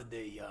discard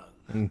their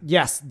young.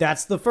 Yes,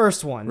 that's the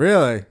first one.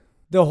 Really?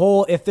 The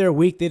whole if they're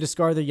weak, they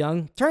discard their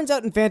young. Turns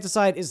out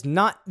infanticide is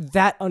not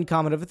that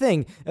uncommon of a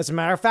thing. As a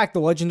matter of fact,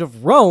 the legend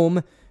of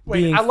Rome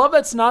Wait, I love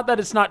it's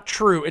not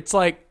true. It's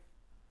like,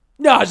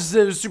 no, it's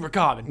just super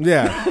common.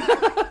 Yeah.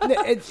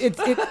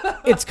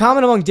 It's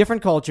common among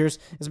different cultures.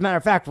 As a matter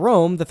of fact,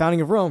 Rome, the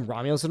founding of Rome,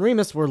 Romulus and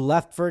Remus were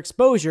left for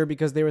exposure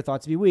because they were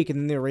thought to be weak, and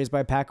then they were raised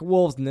by a pack of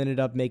wolves and ended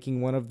up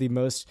making one of the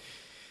most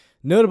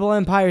notable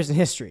empires in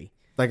history.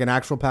 Like an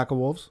actual pack of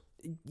wolves?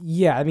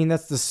 Yeah, I mean,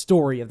 that's the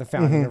story of the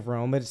founding of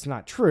Rome, but it's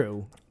not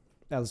true,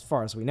 as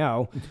far as we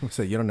know.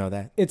 So you don't know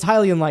that? It's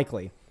highly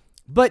unlikely.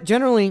 But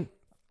generally,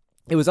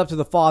 it was up to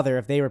the father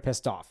if they were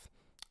pissed off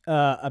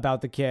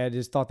about the kid,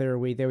 just thought they were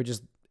weak. They would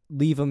just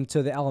leave them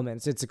to the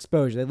elements. It's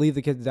exposure. They leave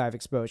the kid to die of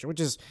exposure, which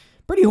is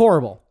pretty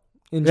horrible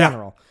in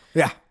general.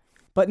 Yeah.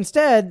 But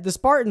instead, the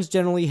Spartans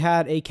generally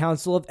had a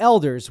council of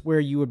elders where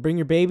you would bring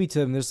your baby to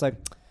them. They're just like,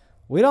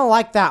 we don't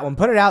like that one.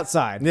 Put it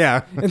outside.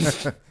 Yeah.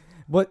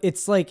 But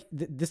it's like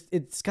this.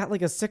 It's got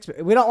like a 6.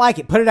 We don't like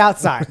it. Put it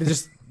outside.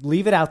 Just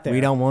leave it out there. We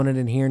don't want it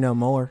in here no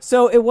more.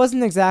 So it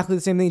wasn't exactly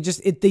the same thing.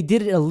 Just they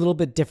did it a little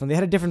bit different. They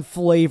had a different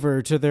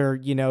flavor to their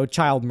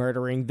child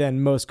murdering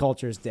than most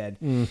cultures did.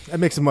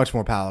 That makes it much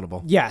more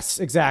palatable. Yes,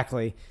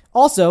 exactly.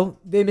 Also,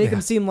 they make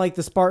them seem like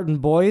the Spartan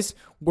boys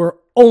were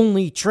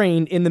only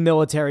trained in the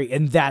military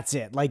and that's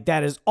it. Like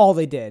that is all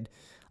they did.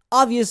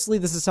 Obviously,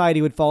 the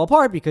society would fall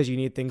apart because you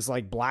need things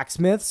like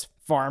blacksmiths,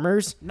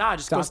 farmers. Nah,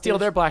 just go doctors, steal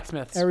their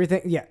blacksmiths.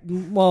 everything. Yeah,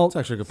 well, That's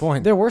actually a good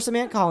point. there were some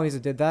ant colonies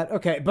that did that.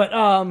 Okay, but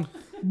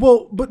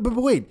Well, but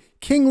wait.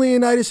 King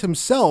Leonidas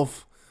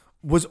himself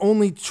was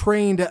only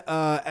trained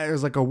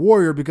as like a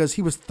warrior because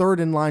he was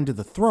third in line to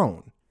the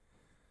throne.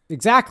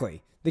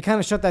 exactly. They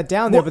kind of shut that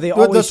down there, Well, but they that's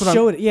always what I'm-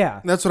 showed it.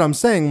 Yeah. That's what I'm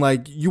saying.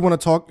 Like, you want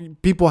to talk,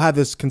 people have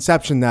this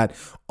conception that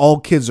all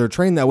kids are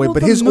trained that way, Well, but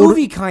the his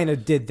movie kind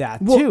of did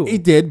that too. He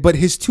did, but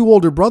his two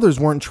older brothers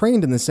weren't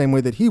trained in the same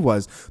way that he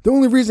was. The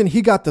only reason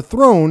he got the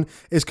throne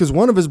is because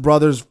one of his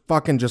brothers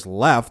fucking just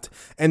left,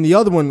 and the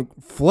other one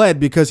fled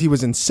because he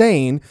was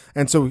insane,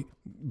 and so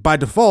by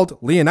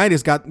default,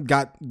 Leonidas got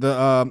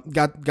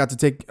to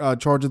take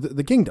charge of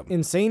the kingdom.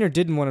 Insane or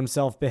didn't want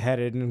himself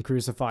beheaded and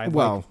crucified.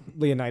 Well, like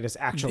Leonidas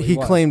actually He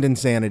was. claimed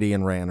insanity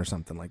and ran or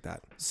something like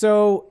that.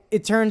 So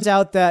it turns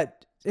out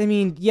that, I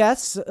mean,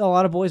 yes, a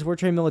lot of boys were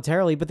trained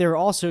militarily, but they were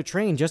also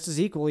trained just as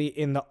equally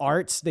in the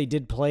arts. They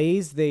did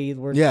plays. They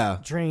were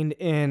trained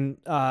in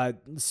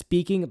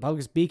speaking,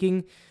 public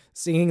speaking,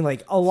 singing,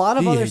 like a lot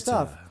of other Theater.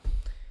 stuff.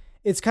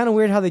 It's kind of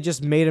weird how they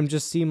just made them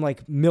just seem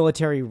like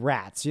military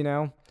rats, you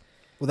know?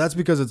 Well, that's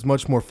because it's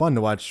much more fun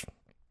to watch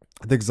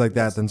things like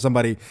that than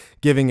somebody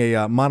giving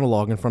a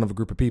monologue in front of a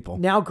group of people.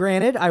 Now,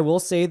 granted, I will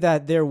say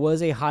that there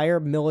was a higher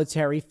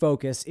military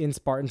focus in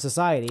Spartan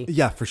society,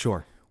 Yeah, for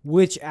sure.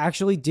 which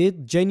actually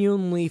did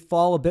genuinely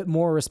fall a bit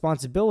more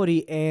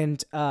responsibility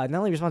and not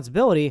only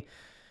responsibility,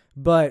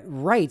 but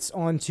rights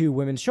onto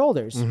women's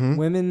shoulders. Mm-hmm.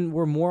 Women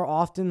were more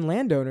often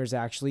landowners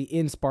actually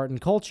in Spartan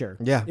culture.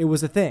 Yeah. It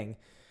was a thing.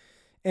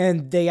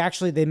 And they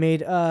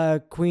made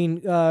Queen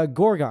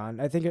Gorgon.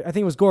 I think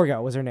it was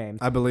Gorgo was her name.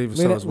 I believe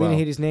so as well. Lena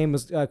Headey's name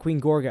was Queen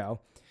Gorgo.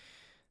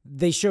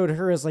 They showed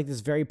her as like this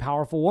very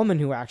powerful woman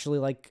who actually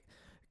like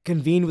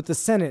convened with the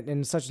Senate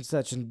and such,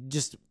 and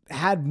just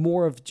had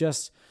more than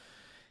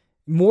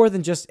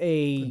just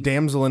a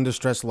Damsel in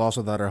distress lost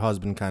without her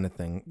husband kind of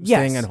thing. Yes.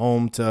 Staying at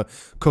home to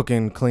cook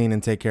and clean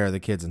and take care of the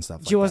kids and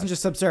stuff She wasn't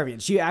just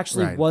subservient. She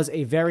actually Right. was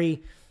a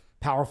very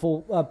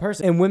powerful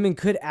person, and women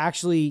could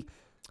actually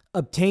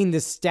obtain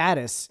this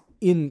status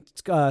in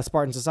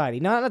Spartan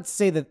society. Not to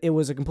say that it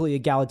was a completely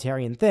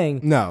egalitarian thing,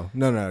 No,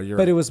 you're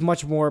but right. it was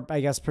much more, I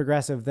guess,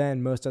 progressive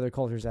than most other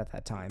cultures at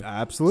that time.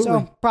 Absolutely.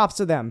 So props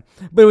to them.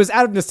 But it was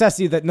out of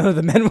necessity that none of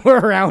the men were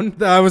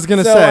around. I was going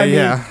to So, say, I mean,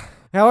 yeah.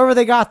 However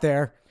they got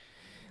there.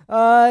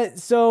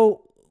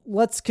 So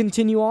let's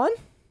continue on.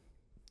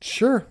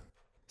 Sure.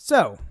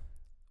 So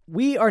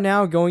we are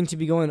now going to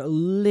be going a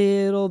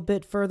little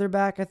bit further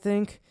back, I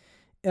think.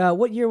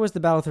 What year was the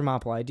Battle of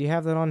Thermopylae? Do you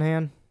have that on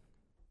hand?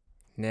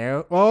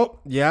 No. Oh,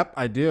 yep,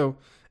 I do.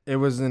 It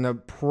was in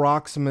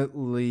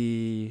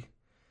approximately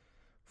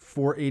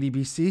 480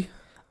 BC.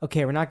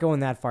 Okay, we're not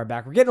going that far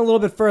back. We're getting a little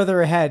bit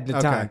further ahead in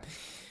Okay. time.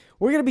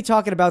 we're going to be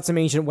talking about some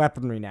ancient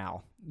weaponry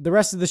now. The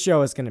rest of the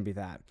show is going to be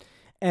that.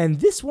 And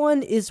this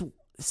one is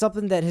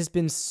something that has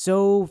been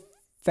so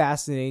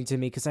fascinating to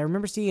me because I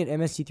remember seeing an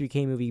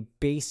MST3K movie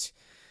based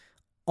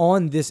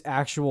on this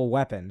actual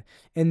weapon,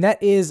 and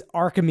that is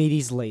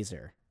Archimedes'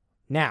 laser.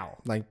 Now,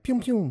 Like, pew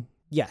pew.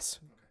 yes.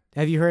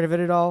 Have you heard of it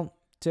at all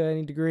to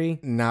any degree?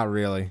 Not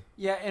really.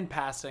 Yeah, in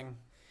passing.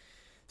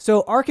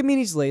 So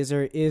Archimedes'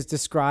 laser is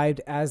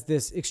described as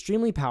this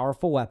extremely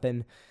powerful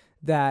weapon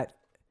that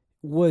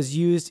was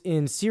used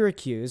in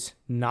Syracuse,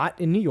 not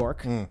in New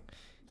York,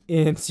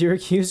 in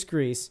Syracuse,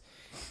 Greece,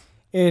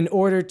 in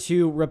order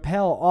to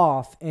repel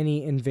off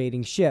any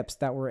invading ships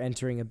that were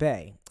entering a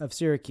bay of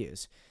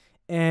Syracuse.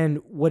 And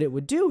what it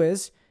would do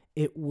is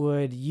it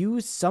would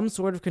use some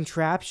sort of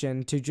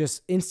contraption to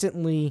just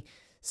instantly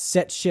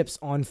set ships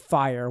on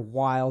fire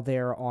while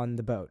they're on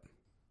the boat.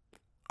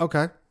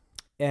 Okay.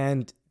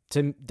 And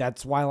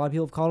that's why a lot of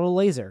people have called it a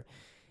laser.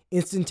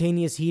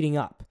 Instantaneous heating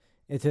up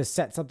to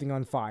set something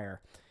on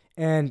fire.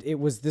 And it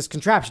was this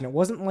contraption. It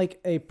wasn't like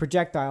a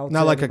projectile.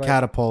 Not like a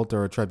catapult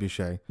or a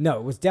trebuchet. No,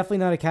 it was definitely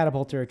not a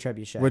catapult or a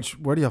trebuchet.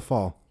 Where do you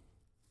fall?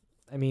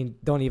 I mean,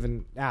 don't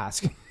even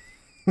ask.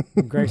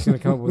 Greg's going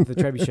to come up with the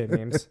trebuchet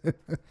memes.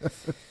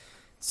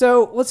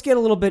 So let's get a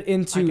little bit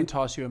into... I can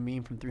toss you a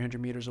meme from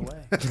 300 meters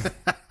away.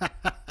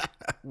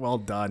 Well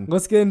done.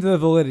 Let's get into the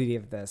validity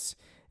of this.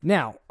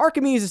 Now,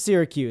 Archimedes of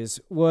Syracuse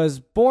was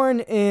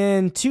born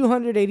in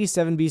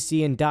 287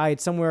 BC and died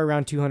somewhere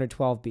around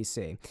 212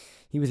 BC.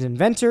 He was an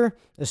inventor,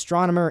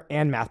 astronomer,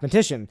 and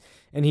mathematician,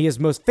 and he is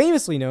most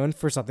famously known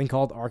for something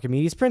called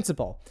Archimedes'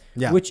 principle,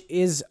 which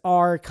is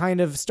our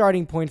kind of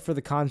starting point for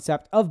the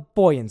concept of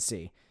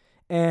buoyancy.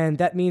 And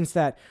that means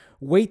that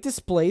weight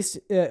displaced,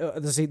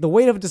 the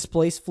weight of a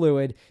displaced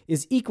fluid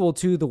is equal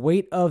to the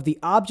weight of the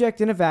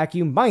object in a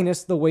vacuum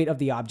minus the weight of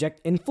the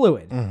object in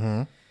fluid.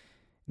 Mm-hmm.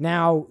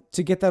 Now,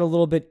 to get that a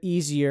little bit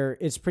easier,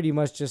 it's pretty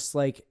much just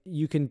like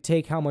you can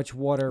take how much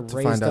water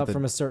raised up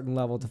from a certain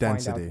level to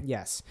density. find out.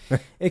 Yes.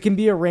 It can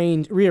be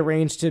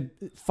rearranged to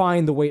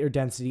find the weight or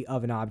density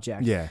of an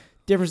object. Yeah.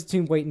 Difference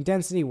between weight and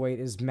density. Weight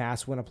is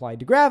mass when applied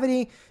to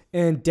gravity,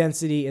 and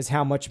density is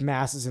how much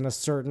mass is in a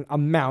certain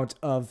amount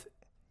of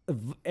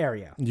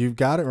area. You've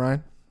got it,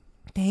 Ryan.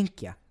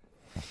 Thank you.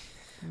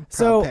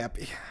 So,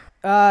 Pappy.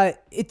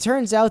 it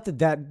turns out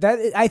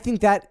that I think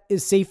that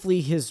is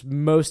safely his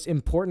most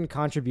important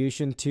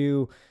contribution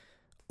to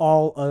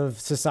all of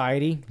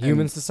society,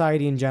 human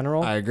society in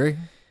general. I agree.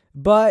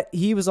 But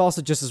he was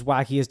also just as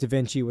wacky as Da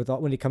Vinci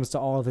when it comes to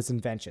all of his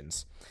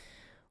inventions.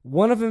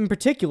 One of them in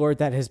particular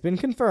that has been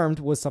confirmed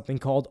was something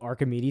called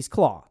Archimedes'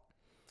 claw,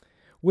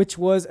 which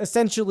was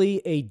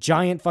essentially a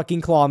giant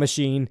fucking claw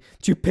machine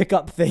to pick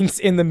up things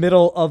in the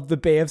middle of the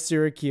Bay of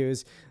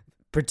Syracuse,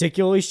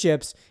 particularly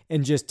ships,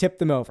 and just tip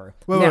them over.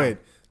 Wait.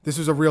 This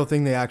was a real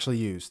thing they actually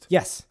used?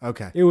 Yes.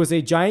 Okay. It was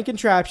a giant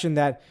contraption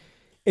that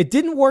it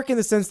didn't work in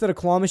the sense that a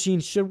claw machine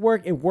should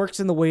work. It works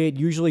in the way it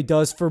usually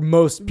does for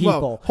most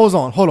people.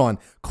 Well, hold on.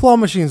 Claw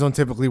machines don't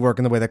typically work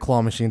in the way that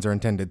claw machines are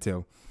intended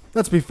to.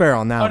 Let's be fair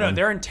on that. Oh, no,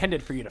 they're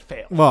intended for you to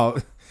fail. Well,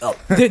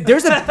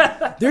 There's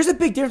a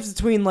big difference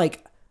between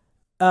like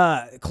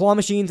claw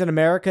machines in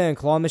America and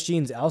claw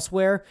machines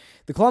elsewhere.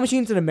 The claw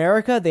machines in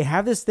America, they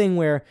have this thing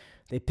where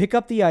they pick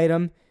up the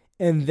item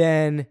and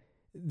then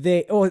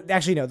the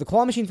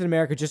claw machines in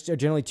America just are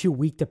generally too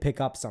weak to pick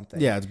up something.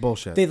 yeah, it's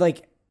bullshit. They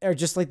are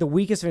just like the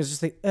weakest, and it's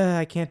just like,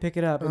 I can't pick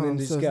it up, and then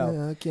they just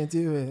go. I can't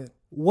do it.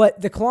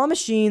 What the claw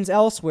machines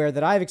elsewhere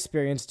that I've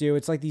experienced do,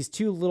 it's like these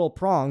two little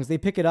prongs. They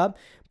pick it up,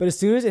 but as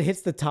soon as it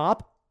hits the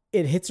top,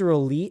 it hits a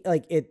release,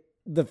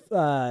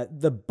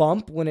 the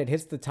bump when it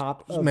hits the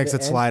top of Makes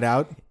it slide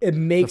out. It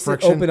makes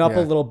it open up a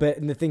little bit,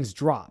 and the things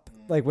drop,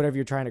 like whatever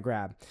you're trying to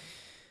grab.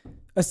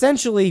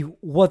 Essentially,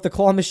 what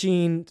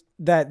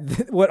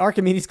what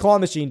Archimedes' claw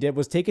machine did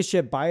was take a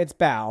ship by its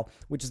bow,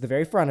 which is the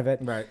very front of it,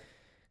 Right.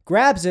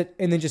 grabs it,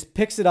 and then just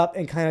picks it up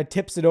and kind of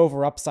tips it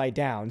over upside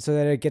down so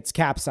that it gets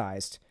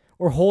capsized,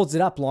 or holds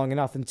it up long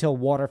enough until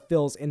water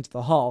fills into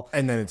the hull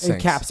And then it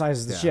sinks.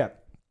 capsizes the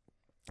ship.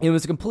 It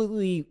was a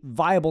completely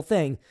viable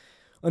thing.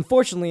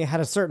 Unfortunately, it had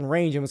a certain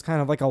range and was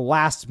kind of like a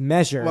last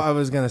measure. Well, I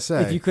was going to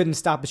say. If you couldn't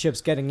stop the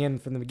ships getting in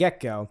from the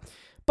get-go.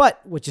 But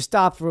what you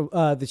stopped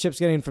the ships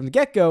getting in from the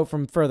get-go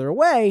from further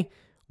away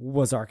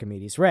was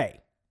Archimedes' ray.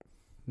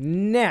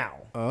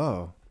 Now,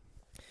 Oh.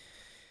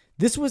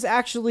 this was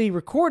actually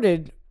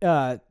recorded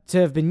to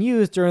have been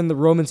used during the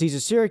Roman siege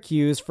of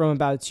Syracuse from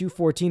about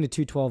 214 to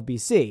 212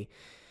 BC.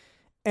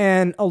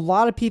 And a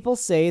lot of people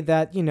say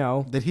that,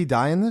 Did he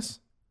die in this?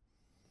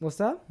 what's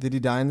that? Did he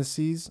die in the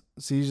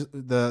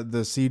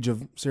siege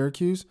of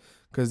Syracuse?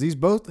 Because these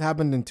both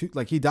happened in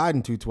he died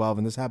in 212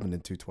 and this happened in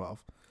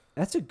 212.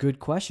 That's a good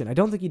question. I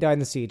don't think he died in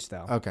the siege,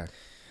 though. Okay.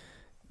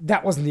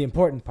 That wasn't the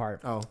important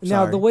part. Oh,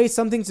 Now, sorry. the way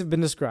some things have been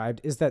described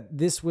is that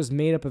this was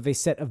made up of a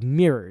set of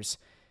mirrors.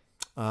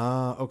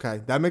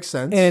 Okay. That makes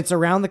sense. And it's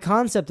around the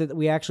concept that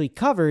we actually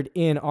covered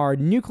in our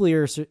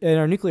nuclear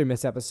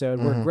myths episode,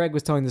 where Greg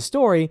was telling the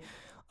story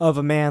of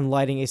a man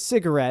lighting a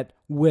cigarette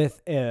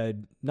with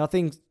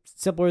nothing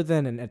simpler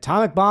than an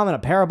atomic bomb and a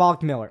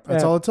parabolic mirror.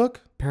 That's all it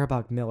took?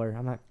 Parabolic mirror.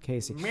 I'm not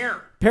Casey.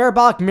 Mirror.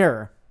 Parabolic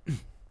mirror.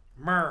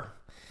 Mirror.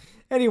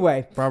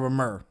 Anyway. Barbara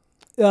Murr.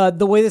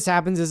 The way this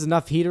happens is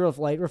enough heat or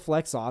light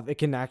reflects off. It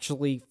can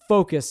actually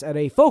focus at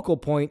a focal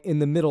point in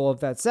the middle of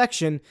that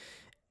section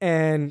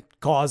and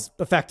cause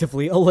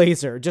effectively a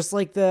laser. Just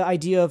like the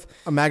idea of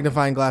A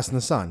magnifying glass in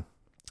the sun.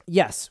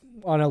 yes,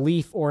 on a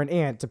leaf or an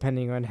ant,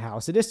 depending on how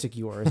sadistic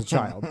you were as a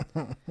child.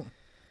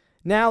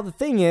 Now, the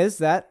thing is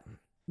that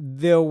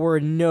there were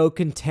no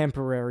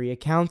contemporary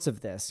accounts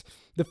of this.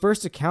 The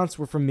first accounts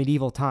were from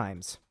medieval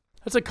times.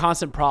 That's a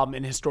constant problem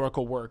in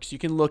historical works. You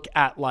can look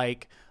at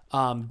like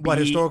What,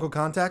 historical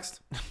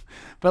context?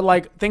 but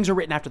like things are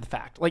written after the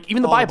fact. Like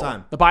even the All the Bible.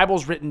 time. The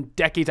Bible's written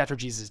decades after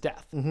Jesus'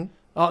 death. Mm-hmm.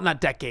 Well,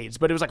 not decades,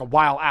 but it was like a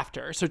while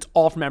after. So it's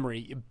all from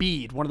memory.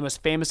 Bede, one of the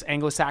most famous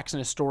Anglo-Saxon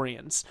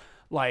historians,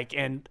 like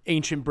in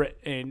ancient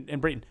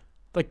Britain,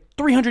 like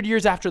 300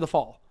 years after the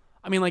fall.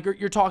 I mean, like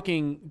you're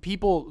talking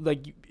people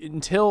like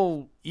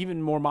until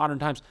even more modern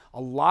times, a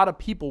lot of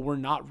people were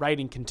not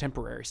writing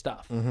contemporary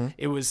stuff. Mm-hmm.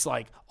 It was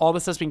like all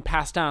this stuff's being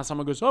passed down.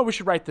 Someone goes, "Oh, we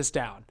should write this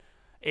down."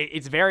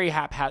 It's very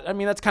haphazard. I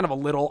mean, that's kind of a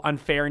little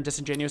unfair and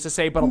disingenuous to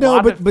say, but a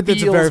lot of it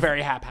feels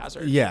very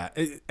haphazard. Yeah,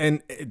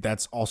 and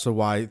that's also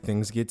why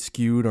things get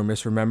skewed or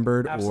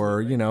misremembered.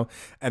 Absolutely. Or,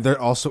 and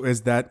there also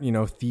is that,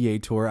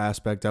 theater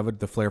aspect of it,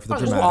 the flair for the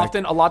dramatic.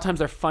 Often, a lot of times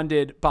they're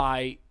funded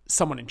by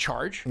someone in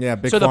charge. Yeah,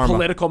 big so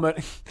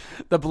pharma.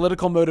 the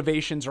political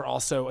motivations are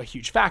also a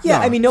huge factor. Yeah,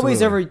 I mean,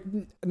 nobody's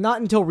absolutely. ever,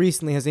 not until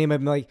recently has anybody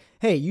been like,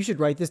 hey, you should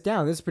write this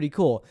down. This is pretty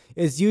cool.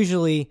 It's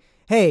usually,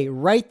 hey,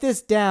 write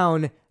this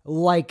down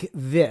like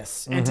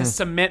this. And to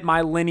cement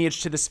my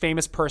lineage to this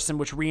famous person,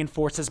 which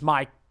reinforces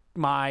my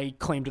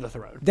claim to the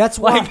throne. That's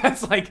why.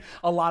 That's like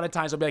a lot of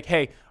times I'll be like,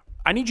 hey,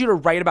 I need you to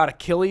write about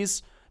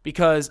Achilles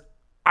because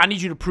I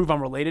need you to prove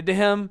I'm related to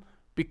him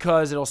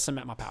because it'll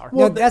cement my power.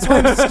 Well, that's why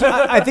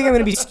I think I'm going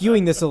to be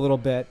skewing this a little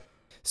bit.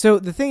 So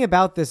the thing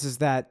about this is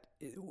that,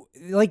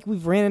 like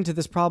we've ran into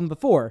this problem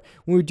before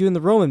when we were doing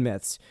the Roman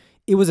myths,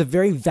 it was a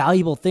very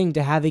valuable thing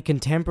to have a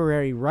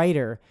contemporary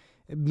writer,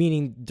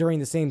 meaning during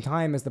the same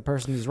time as the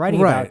person who's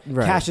writing about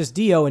Cassius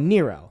Dio and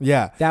Nero.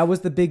 Yeah. That was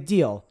the big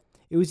deal.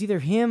 It was either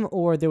him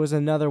or there was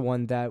another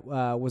one that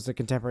was a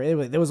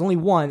contemporary. There was only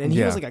one, and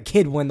he was like a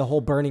kid when the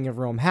whole burning of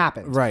Rome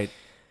happened. Right.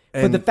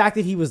 But the fact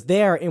that he was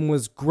there and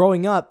was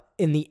growing up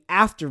in the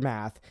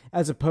aftermath,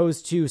 as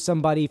opposed to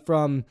somebody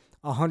from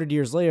 100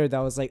 years later that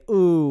was like,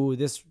 ooh,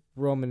 this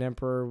Roman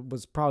emperor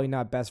was probably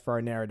not best for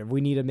our narrative. We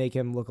need to make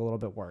him look a little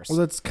bit worse. Well,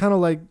 that's kind of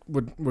like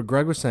what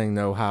Greg was saying,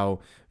 though, how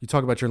you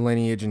talk about your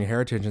lineage and your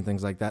heritage and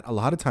things like that. A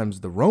lot of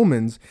times the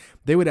Romans,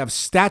 they would have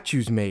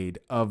statues made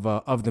of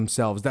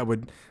themselves that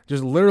would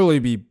just literally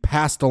be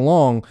passed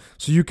along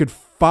so you could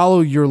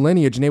follow your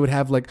lineage, and they would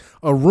have like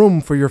a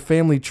room for your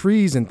family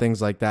trees and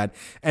things like that.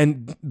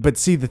 But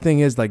see, the thing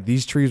is, like,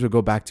 these trees would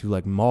go back to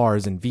like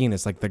Mars and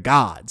Venus, like the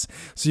gods.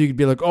 So you could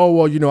be like, oh,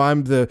 well,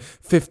 I'm the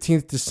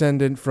 15th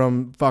descendant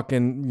from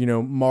fucking,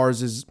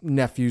 Mars's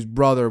nephew's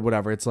brother or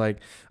whatever. It's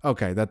like,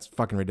 okay, that's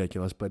fucking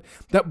ridiculous. But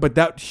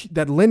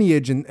that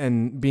lineage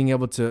and being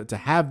able to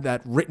have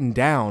that written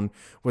down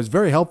was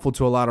very helpful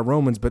to a lot of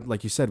Romans. But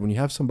like you said, when you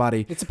have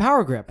somebody, it's a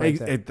power grip. Right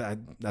there.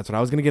 That's what I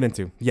was going to get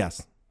into.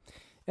 Yes.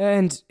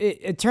 And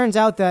it turns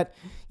out that,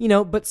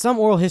 but some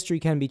oral history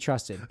can be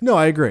trusted. No,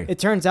 I agree. It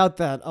turns out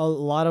that a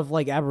lot of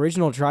like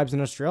Aboriginal tribes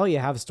in Australia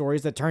have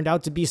stories that turned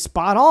out to be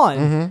spot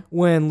on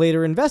when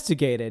later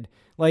investigated.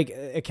 Like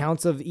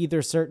accounts of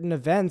either certain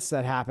events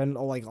that happened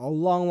like a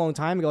long, long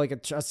time ago,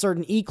 like a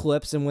certain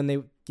eclipse. And when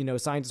they,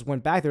 scientists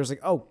went back, there was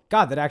like, oh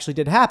God, that actually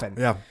did happen.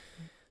 Yeah.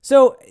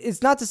 So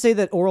it's not to say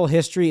that oral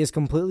history is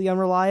completely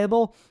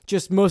unreliable.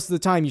 Just most of the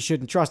time you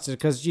shouldn't trust it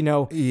because,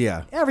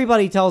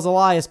 everybody tells a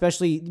lie,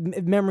 especially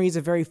memory is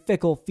a very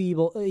fickle,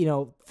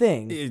 feeble,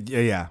 thing.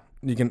 Yeah.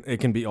 It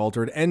can be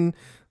altered. And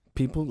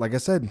people, like I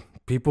said,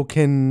 people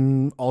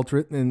can alter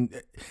it. And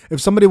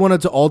if somebody wanted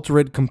to alter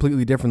it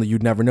completely differently,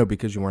 you'd never know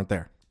because you weren't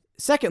there.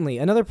 Secondly,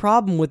 another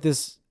problem with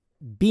this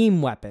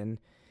beam weapon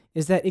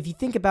is that if you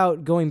think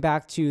about going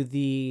back to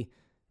the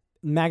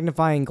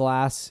magnifying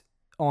glass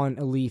on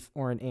a leaf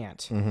or an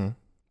ant.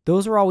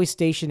 Those are always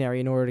stationary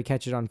in order to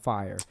catch it on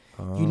fire.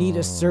 You need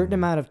a certain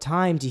amount of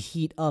time to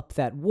heat up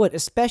that wood,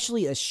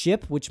 especially a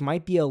ship, which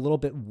might be a little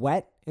bit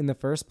wet in the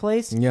first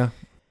place. Yeah.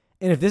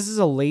 And if this is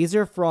a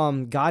laser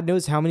from God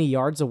knows how many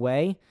yards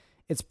away,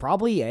 it's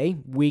probably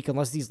weak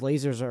unless these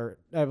lasers are,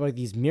 like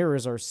these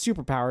mirrors are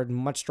super powered and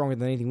much stronger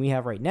than anything we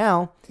have right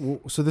now.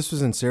 So this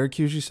was in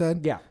Syracuse, you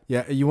said? Yeah.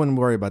 Yeah, you wouldn't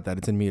worry about that.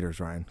 It's in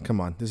meters, Ryan.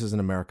 Come on. This isn't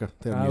America.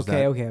 They don't use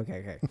that.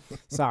 Okay.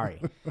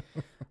 Sorry.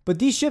 But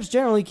these ships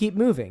generally keep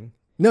moving.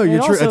 No,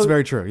 you're true. That's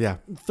very true. Yeah.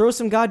 Throw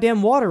some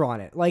goddamn water on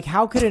it. Like,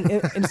 how could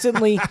it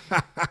instantly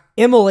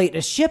immolate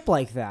a ship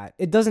like that?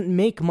 It doesn't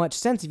make much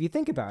sense if you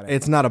think about it.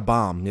 It's not a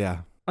bomb. Yeah.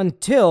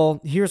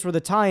 Until, here's where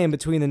the tie-in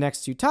between the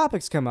next two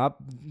topics come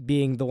up,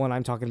 being the one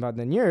I'm talking about and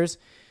then yours.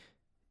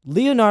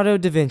 Leonardo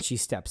da Vinci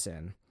steps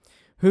in,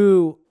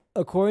 who,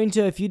 according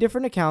to a few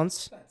different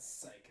accounts,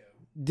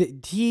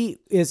 he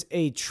is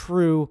a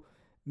true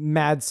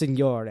mad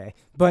signore,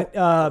 but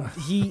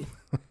he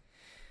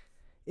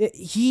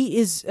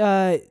is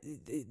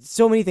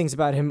so many things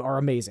about him are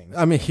amazing.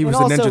 I mean, he was a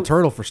Ninja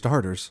Turtle for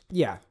starters.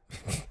 Yeah.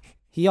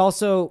 He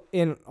also,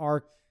 in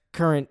our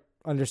current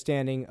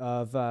understanding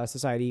of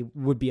society,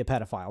 would be a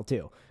pedophile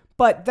too.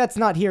 But that's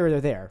not here or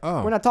there.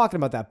 Oh. We're not talking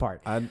about that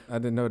part. I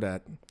didn't know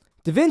that.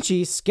 Da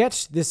Vinci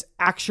sketched this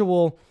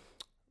actual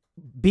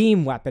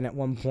beam weapon at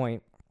one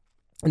point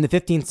in the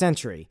 15th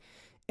century,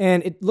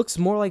 and it looks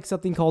more like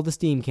something called the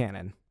steam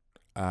cannon,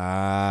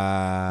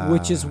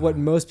 which is what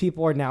most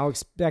people are now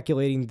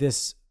speculating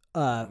this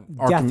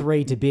death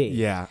ray to be.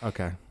 Yeah,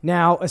 okay.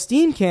 Now, a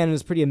steam cannon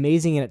is pretty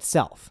amazing in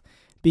itself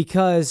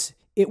because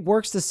it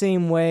works the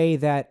same way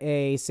that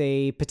a,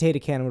 say, potato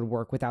cannon would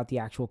work without the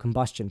actual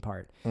combustion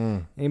part.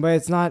 Anybody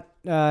that's not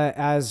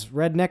as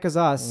redneck as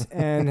us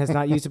and has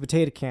not used a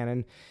potato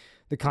cannon,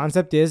 the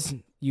concept is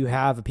you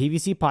have a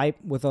PVC pipe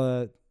with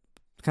a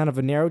kind of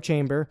a narrow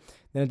chamber,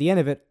 then at the end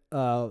of it,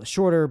 a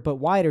shorter but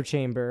wider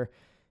chamber,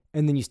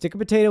 and then you stick a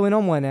potato in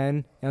on one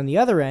end, and on the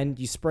other end,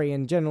 you spray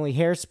in generally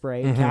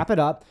hairspray and cap it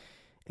up,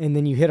 and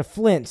then you hit a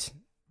flint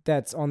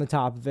that's on the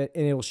top of it,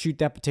 and it will shoot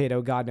that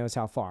potato God knows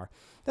how far.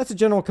 That's a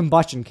general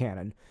combustion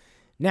cannon.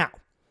 Now,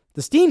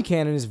 the steam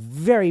cannon is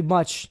very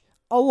much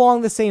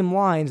along the same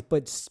lines,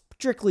 but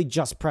strictly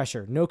just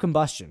pressure, no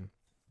combustion.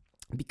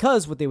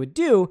 Because what they would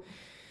do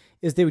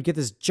is they would get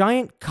this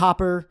giant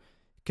copper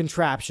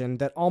contraption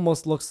that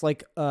almost looks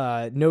like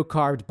a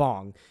no-carved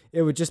bong.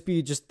 It would just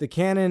be just the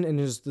cannon and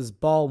there's this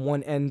ball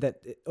one end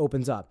that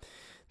opens up.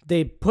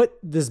 They put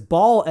this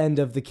ball end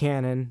of the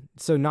cannon,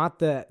 so not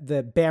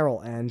the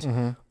barrel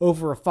end,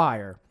 over a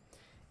fire.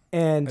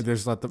 And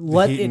there's let it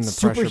heat and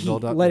the pressure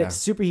build up. Let it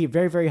superheat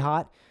very, very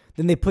hot.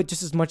 Then they put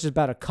just as much as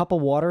about a cup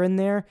of water in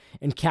there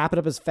and cap it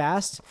up as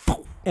fast.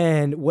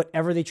 And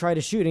whatever they try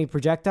to shoot, any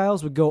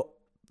projectiles would go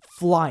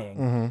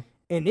flying.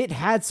 And it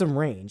had some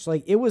range.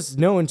 Like, it was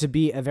known to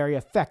be a very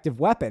effective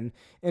weapon,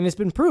 and it's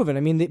been proven. I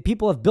mean,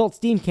 people have built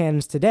steam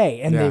cannons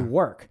today, and they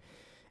work.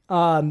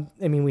 I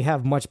mean, we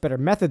have much better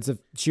methods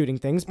of shooting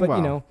things, but,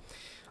 you know.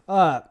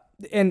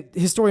 And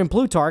historian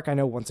Plutarch, I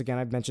know once again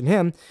I've mentioned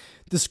him,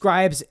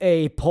 describes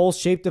a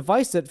pole-shaped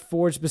device that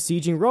forged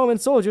besieging Roman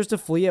soldiers to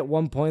flee at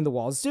one point in the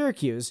walls of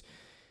Syracuse.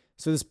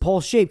 So this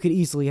pole shape could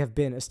easily have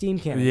been a steam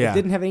cannon. Yeah.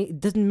 It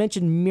doesn't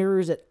mention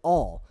mirrors at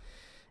all.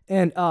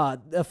 And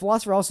a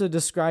philosopher also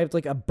described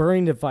like a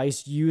burning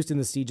device used in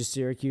the siege of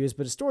Syracuse,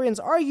 but historians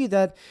argue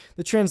that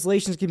the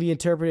translations can be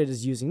interpreted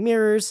as using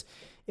mirrors.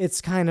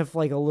 It's kind of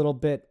like a little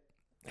bit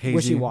Hazy.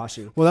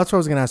 wishy-washy. Well, that's what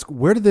I was going to ask.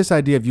 Where did this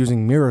idea of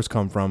using mirrors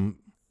come from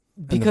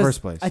in the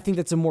first place? I think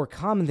that's a more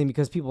common thing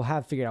because people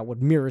have figured out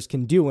what mirrors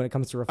can do when it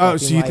comes to reflecting Oh,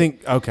 so you light.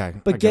 think, okay.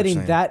 But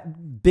getting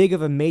that big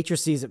of a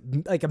matrices,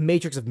 like a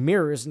matrix of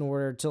mirrors in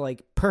order to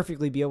like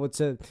perfectly be able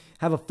to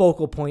have a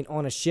focal point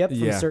on a ship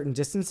from certain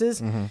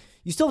distances,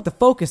 you still have to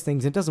focus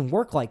things. It doesn't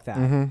work like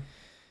that.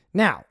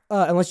 Now,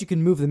 unless you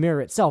can move the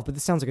mirror itself, but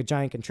this sounds like a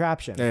giant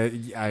contraption.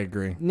 I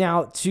agree.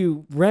 Now,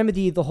 to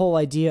remedy the whole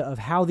idea of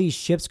how these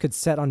ships could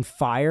set on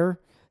fire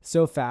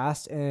so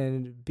fast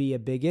and be a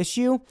big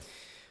issue,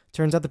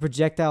 turns out the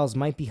projectiles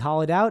might be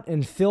hollowed out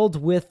and filled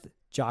with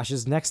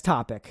Josh's next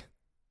topic.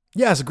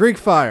 Yes, Greek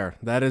fire.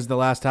 That is the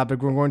last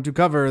topic we're going to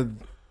cover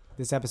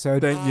This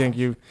episode. Thank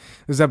you.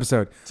 This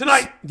episode.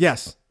 Tonight.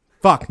 Yes.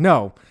 Fuck,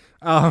 no.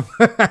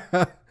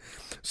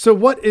 So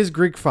what is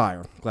Greek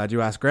fire? Glad you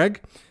asked,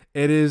 Greg.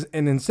 It is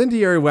an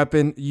incendiary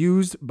weapon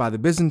used by the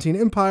Byzantine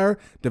Empire,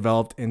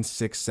 developed in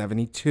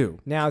 672.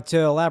 Now, to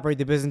elaborate,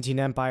 the Byzantine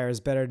Empire is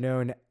better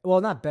known. Well,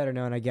 not better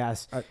known, I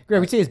guess. Greg,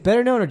 would you say it's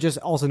better known or just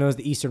also known as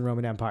the Eastern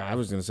Roman Empire? I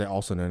was going to say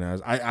also known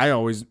as. I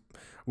always,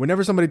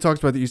 whenever somebody talks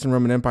about the Eastern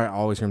Roman Empire, I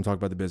always hear them talk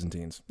about the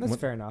Byzantines. That's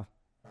fair enough.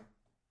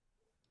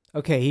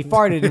 Okay, he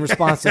farted in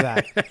response to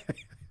that.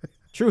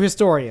 True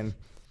historian.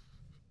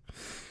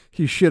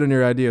 He shit on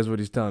your ideas, what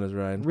he's telling us,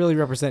 Ryan. Really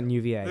representing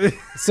UVA.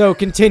 So,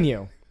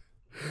 continue.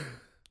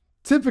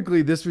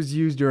 Typically, this was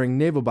used during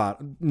naval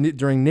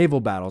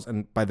battles,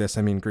 and by this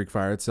I mean Greek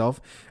fire itself,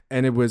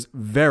 and it was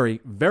very,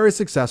 very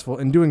successful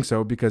in doing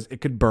so because it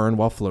could burn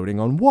while floating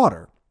on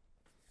water.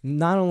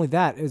 Not only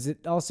that, is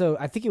it also,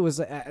 I think it was,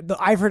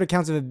 I've heard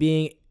accounts of it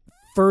being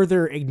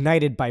further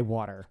ignited by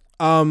water.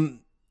 I'll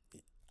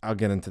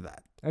get into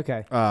that.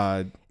 Okay.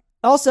 Uh,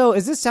 Also,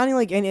 is this sounding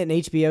like an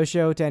HBO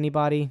show to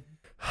anybody?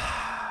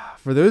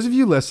 For those of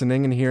you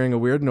listening and hearing a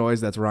weird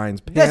noise, that's Ryan's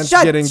pants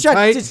getting shut,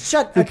 tight just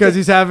shut, because okay.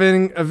 he's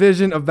having a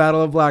vision of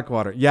Battle of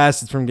Blackwater.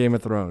 Yes, it's from Game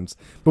of Thrones.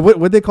 But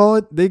what they call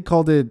it? They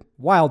called it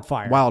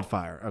Wildfire.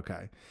 Wildfire.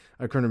 Okay.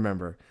 I couldn't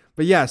remember.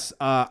 But yes,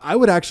 I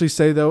would actually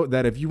say, though,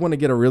 that if you want to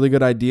get a really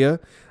good idea,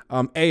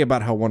 A,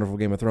 about how wonderful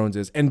Game of Thrones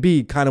is, and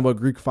B, kind of what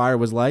Greek fire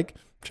was like,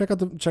 check out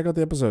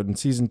the episode in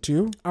season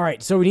 2. All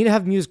right, so we need to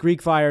have him use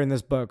Greek fire in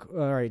this book.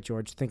 All right,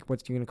 George, think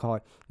what you're going to call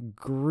it.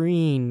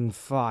 Green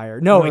fire.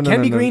 No, it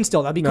can be green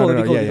still. That'd be cool.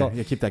 That'd be cool.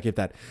 Yeah, keep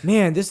that.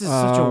 Man, this is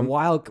such a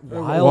wild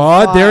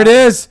What? fire. There it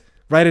is.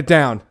 Write it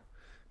down.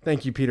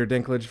 Thank you, Peter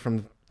Dinklage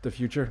from the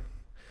future.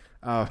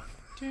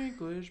 Do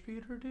Dinklage,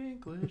 Peter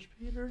Dinklage,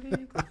 Peter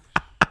Dinklage.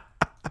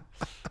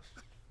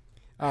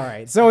 All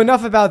right. So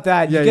enough about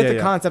that. You Yeah, get yeah, the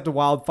yeah. concept of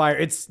wildfire.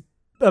 It's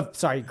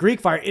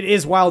Greek fire. It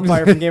is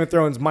wildfire from Game of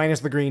Thrones minus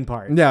the green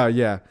part.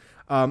 Yeah.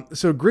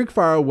 So Greek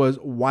fire was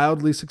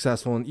wildly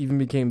successful and even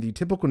became the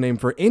typical name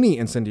for any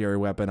incendiary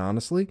weapon,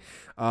 honestly,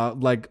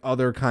 like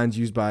other kinds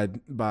used by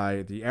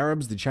the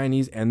Arabs, the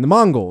Chinese, and the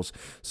Mongols.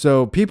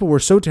 So people were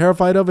so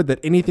terrified of it that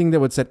anything that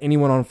would set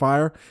anyone on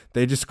fire,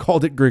 they just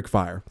called it Greek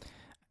fire.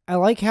 I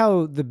like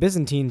how the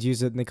Byzantines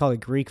use it and they call it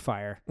Greek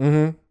fire.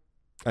 Mm-hmm.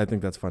 I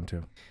think that's fun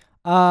too.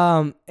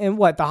 And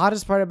what the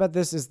hottest part about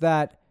this is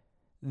that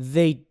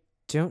they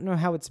don't know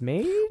how it's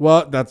made.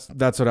 Well, that's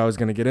what I was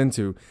going to get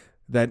into.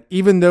 That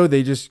even though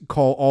they just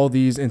call all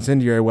these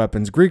incendiary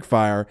weapons Greek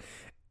fire,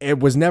 it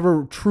was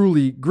never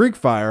truly Greek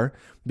fire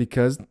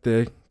because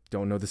they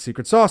don't know the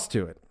secret sauce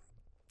to it.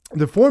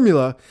 The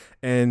formula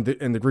and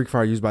the Greek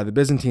fire used by the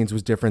Byzantines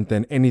was different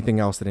than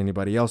anything else that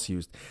anybody else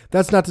used.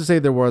 That's not to say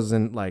there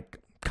wasn't like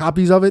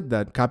copies of it,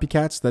 that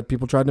copycats that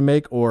people tried to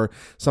make or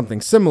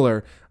something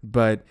similar,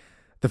 but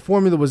the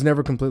formula was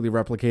never completely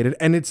replicated,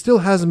 and it still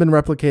hasn't been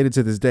replicated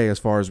to this day, as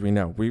far as we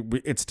know.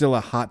 It's still a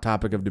hot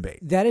topic of debate.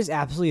 That is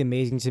absolutely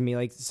amazing to me.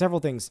 Like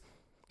several things.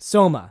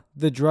 Soma,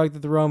 the drug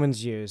that the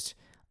Romans used.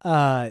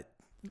 And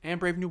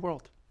Brave New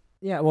World.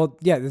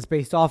 It's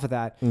based off of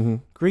that. Mm-hmm.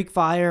 Greek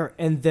fire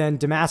and then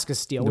Damascus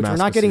steel, which we're not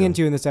Damascus getting steel.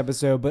 into in this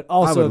episode, but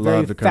also a would very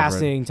love to cover it.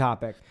 fascinating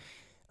topic.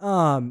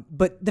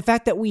 But the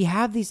fact that we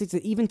have these things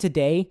that even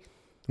today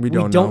We we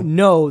don't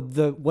know.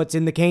 know what's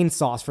in the cane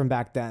sauce from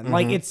back then. Mm-hmm.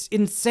 Like it's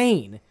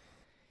insane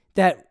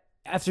that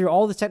after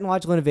all this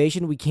technological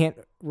innovation, we can't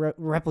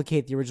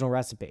replicate the original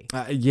recipe.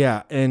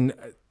 Yeah, and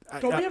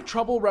Don't we have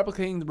trouble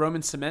replicating the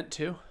Roman cement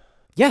too?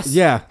 Yes.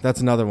 yeah, that's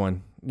another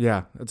one.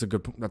 Yeah, that's a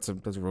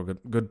real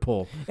good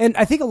pull. And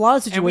I think a lot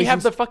of situations. And we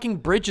have the fucking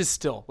bridges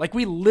still. Like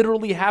we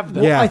literally have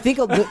them. Yeah. I think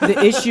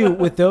the issue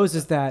with those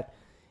is that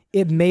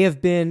it may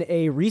have been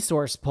a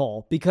resource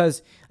pull,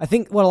 because I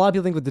think what a lot of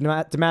people think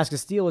with Damascus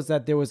steel is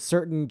that there was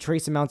certain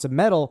trace amounts of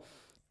metal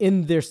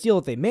in their steel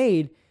that they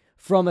made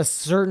from a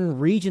certain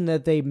region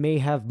that they may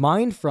have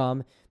mined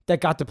from that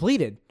got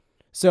depleted.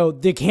 So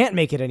they can't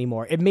make it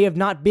anymore. It may have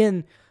not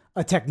been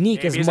a technique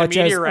Maybe as it's much as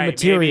a meteorite.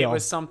 material. Maybe it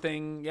was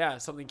something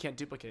you can't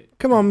duplicate.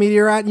 Come on,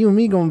 Meteorite, you and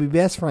me gonna be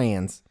best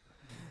friends.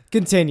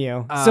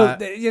 Continue.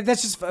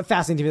 That's just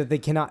fascinating to me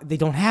that they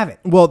don't have it.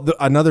 Well,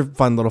 another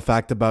fun little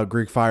fact about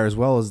Greek fire as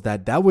well is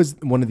that was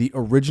one of the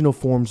original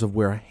forms of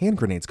where hand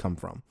grenades come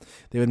from.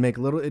 They would make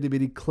little itty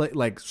bitty clay,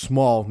 like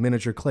small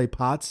miniature clay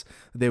pots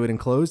that they would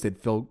enclose.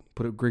 They'd put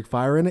a Greek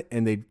fire in it,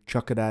 and they'd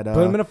chuck it at. Put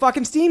them in a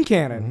fucking steam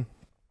cannon.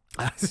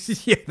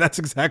 Yeah, that's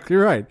exactly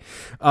right.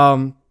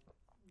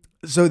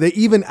 So they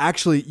even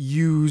actually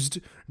used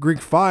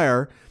Greek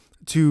fire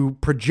to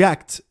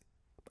project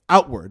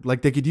outward.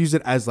 Like they could use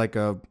it as like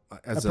a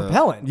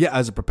propellant. Yeah,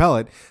 as a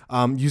propellant,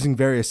 using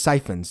various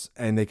siphons,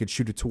 and they could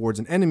shoot it towards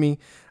an enemy,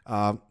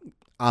 a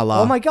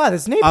la Oh my god,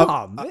 it's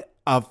napalm.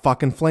 a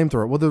fucking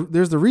flamethrower. Well,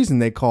 there's the reason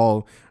they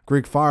call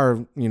Greek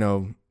fire,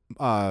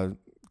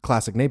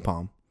 classic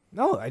napalm.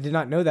 No, I did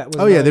not know that was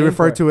Oh yeah, another they name refer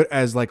for it. to it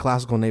as like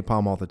classical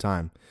napalm all the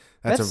time.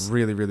 That's a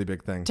really, really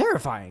big thing.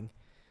 Terrifying.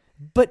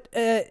 But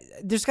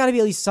there's got to be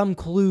at least some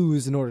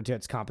clues in order to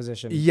its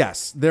composition.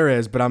 Yes, there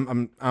is, but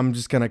I'm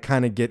just gonna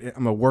kind of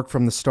I'm gonna work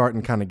from the start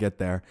and kind of get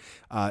there.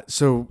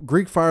 So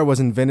Greek fire was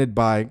invented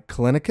by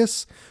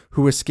Callinicus,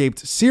 who escaped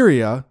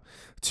Syria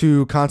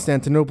to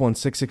Constantinople in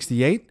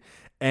 668,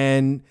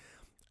 and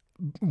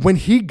when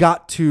he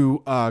got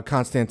to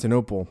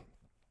Constantinople,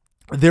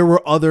 there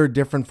were other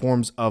different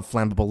forms of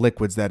flammable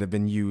liquids that had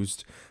been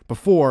used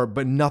before,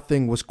 but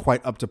nothing was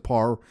quite up to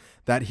par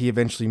that he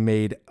eventually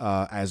made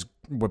as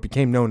what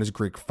became known as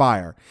Greek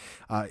fire.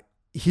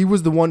 He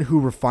was the one who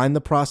refined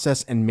the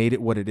process and made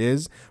it what it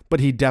is,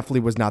 but he definitely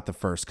was not the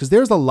first, because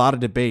there's a lot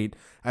of debate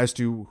as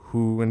to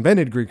who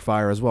invented Greek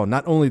fire as well.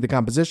 Not only the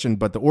composition,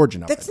 but the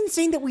origin of That's it.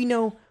 insane that we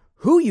know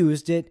who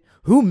used it,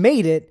 who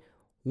made it,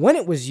 when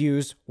it was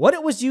used, what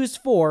it was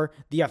used for,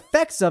 the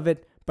effects of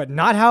it, but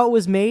not how it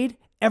was made.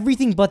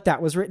 Everything but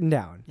that was written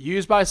down.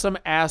 Used by some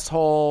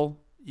asshole,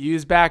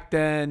 used back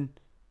then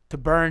to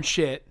burn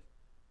shit.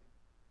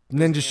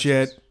 Ninja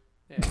shit.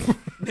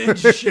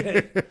 Ninja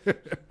shit.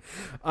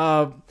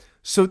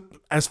 So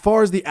as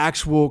far as the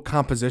actual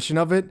composition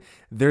of it,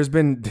 there's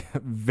been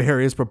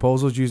various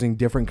proposals using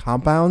different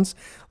compounds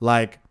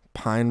like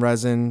pine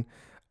resin,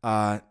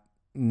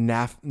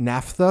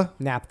 naphtha,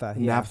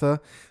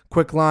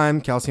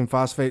 quicklime, calcium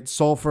phosphate,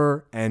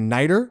 sulfur, and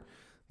niter.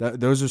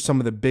 Those are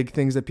some of the big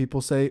things that people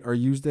say are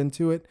used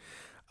into it.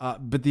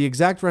 But the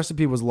exact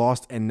recipe was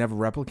lost and never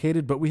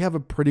replicated, but we have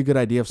a pretty good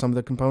idea of some of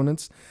the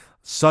components,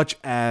 such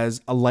as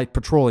a light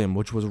petroleum,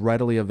 which was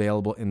readily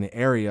available in the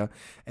area,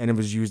 and it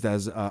was used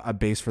as a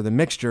base for the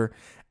mixture.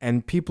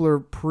 And people are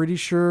pretty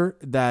sure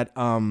that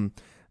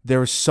there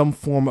was some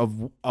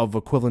form of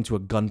equivalent to a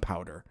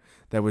gunpowder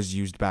that was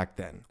used back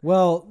then.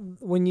 Well,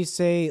 when you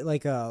say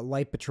like a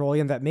light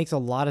petroleum, that makes a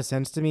lot of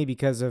sense to me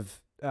because of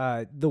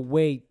the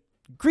way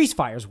grease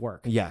fires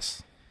work.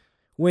 Yes.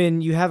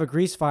 when you have a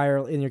grease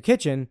fire in your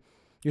kitchen,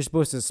 you're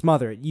supposed to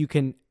smother it. You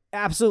can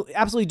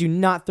absolutely do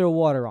not throw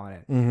water on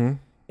it. Mm-hmm.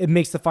 It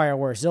makes the fire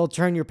worse. It'll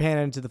turn your pan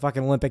into the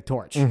fucking Olympic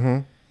torch. Mm-hmm.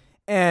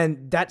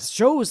 And that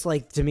shows,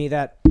 like, to me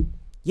that,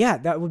 yeah,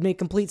 that would make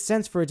complete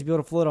sense for it to be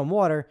able to float on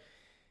water.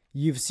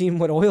 You've seen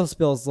what oil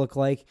spills look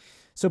like.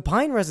 So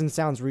pine resin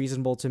sounds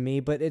reasonable to me,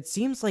 but it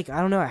seems like, I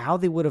don't know how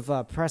they would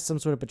have pressed some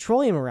sort of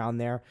petroleum around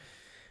there.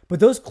 But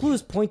those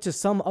clues point to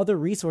some other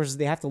resources.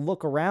 They have to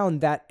look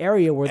around that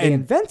area where they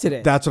invented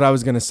it. That's what I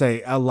was going to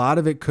say. A lot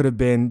of it could have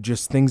been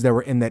just things that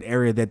were in that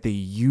area that they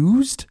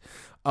used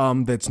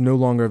that's no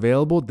longer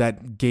available,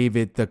 that gave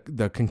it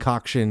the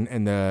concoction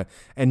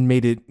and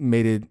made it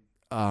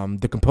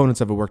the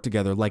components of it work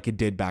together like it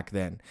did back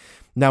then.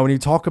 Now, when you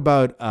talk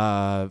about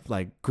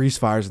like grease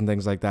fires and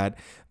things like that,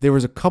 there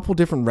was a couple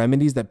different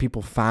remedies that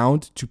people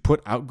found to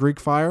put out Greek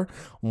fire.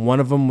 One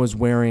of them was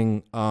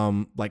wearing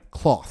like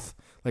cloth,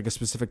 like a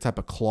specific type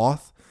of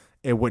cloth.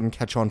 It wouldn't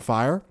catch on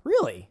fire.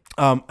 Really?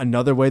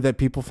 Another way that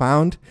people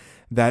found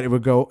that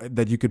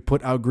that you could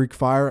put out Greek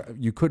fire,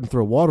 you couldn't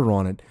throw water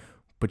on it,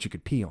 but you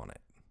could pee on it.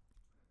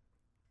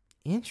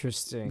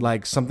 Interesting.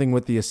 Like something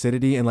with the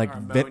acidity and like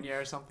ammonia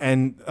or something.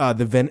 And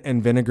the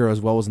vinegar as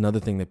well was another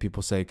thing that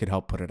people say could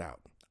help put it out.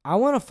 I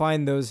want to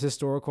find those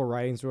historical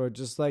writings where it's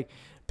just like,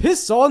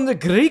 piss on the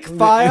Greek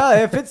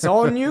fire if it's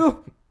on you.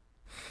 What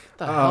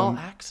the hell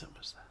accent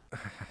was that?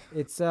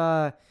 It's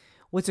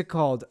what's it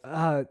called?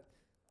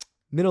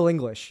 Middle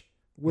English,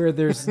 where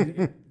there's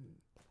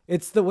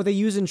it's what they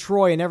use in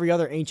Troy and every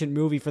other ancient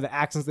movie for the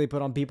accents they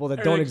put on people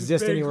that don't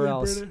exist anywhere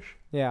else. British.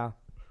 Yeah.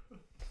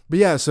 But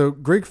yeah, so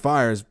Greek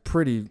fire is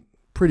pretty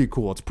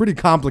cool. It's pretty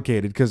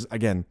complicated because,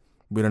 again,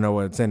 we don't know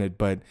what's in it,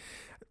 but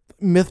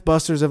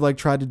Mythbusters have like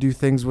tried to do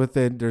things with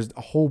it. There's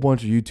a whole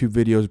bunch of YouTube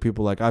videos of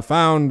people like, I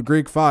found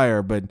Greek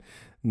fire, but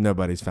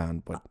nobody's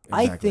found what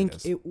exactly I think it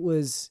is. it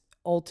was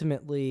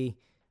ultimately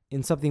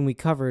in something we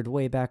covered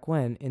way back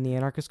when in the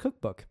Anarchist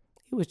Cookbook.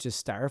 It was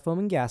just styrofoam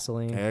and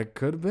gasoline. It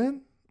could have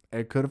been.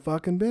 It could have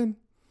fucking been.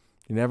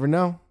 You never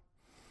know.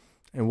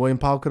 And William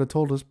Powell could have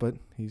told us, but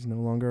he's no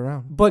longer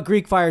around. But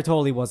Greek fire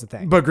totally was a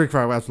thing. But Greek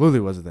fire absolutely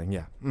was a thing,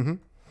 yeah. Mm-hmm.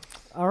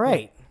 All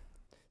right.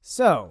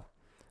 So,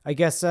 I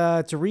guess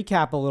to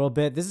recap a little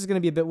bit, this is going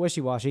to be a bit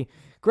wishy-washy.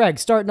 Greg,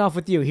 starting off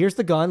with you. Here's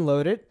the gun,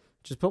 load it.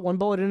 Just put one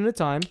bullet in at a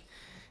time.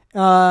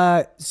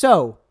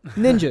 So,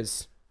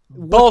 ninjas.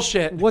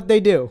 Bullshit. What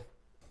they do.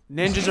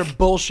 Ninjas are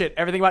bullshit.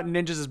 Everything about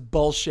ninjas is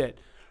bullshit.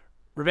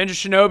 Revenge of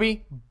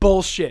Shinobi,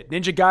 bullshit.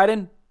 Ninja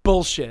Gaiden,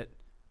 bullshit.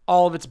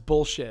 All of it's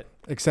bullshit.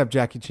 Except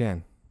Jackie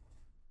Chan.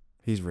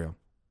 He's real.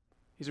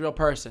 He's a real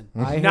person.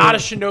 I Not a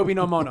heard- Shinobi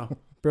no Mono.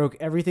 Broke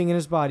everything in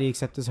his body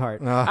except his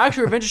heart.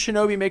 Actually, Revenge of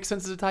Shinobi makes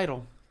sense as a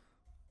title.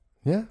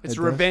 Yeah. It's it does.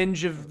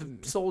 Revenge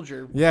of the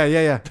Soldier.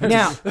 Yeah.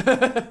 Now,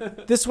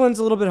 this one's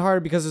a little bit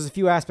harder because there's a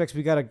few aspects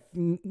we got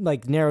to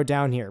like narrow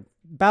down here.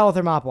 Battle of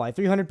Thermopylae,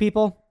 300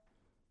 people?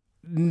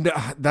 No,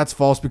 that's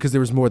false because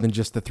there was more than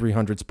just the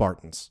 300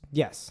 Spartans.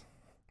 Yes.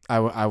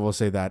 I will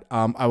say that.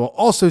 I will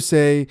also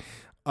say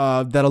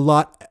that a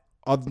lot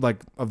of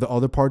the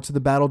other parts of the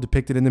battle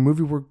depicted in the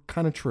movie were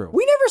kind of true.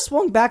 We never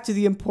swung back to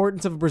the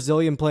importance of a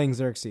Brazilian playing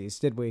Xerxes,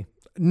 did we?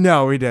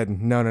 No, we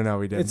didn't. No,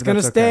 we didn't. It's But going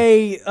to that's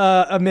okay. stay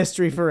a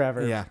mystery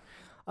forever.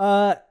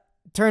 Yeah.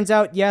 Turns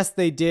out, yes,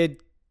 they did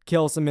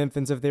kill some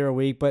infants if they were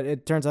weak, but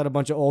it turns out a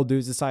bunch of old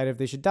dudes decided if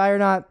they should die or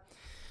not.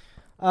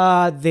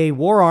 They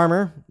wore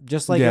armor,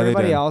 just like Yeah, they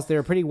everybody did. else. They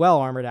were pretty well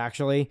armored,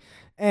 actually.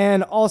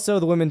 And also,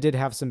 the women did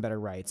have some better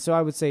rights. So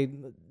I would say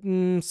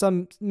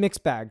some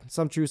mixed bag.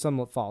 Some true,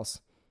 some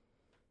false.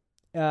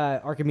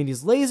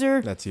 Archimedes'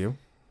 laser. That's you.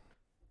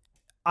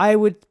 I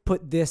would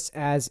put this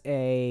as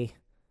a...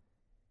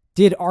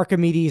 Did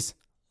Archimedes'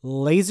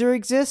 laser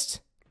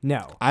exist?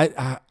 No.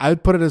 I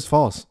would put it as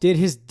false. Did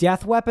his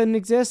death weapon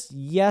exist?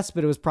 Yes,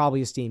 but it was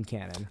probably a steam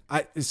cannon.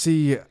 I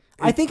see.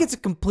 I think it's a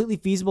completely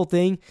feasible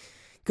thing.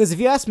 Because if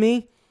you ask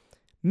me,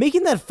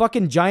 making that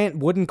fucking giant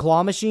wooden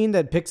claw machine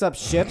that picks up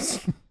ships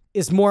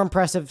is more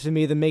impressive to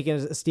me than making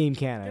a steam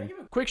cannon.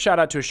 Quick shout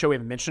out to a show we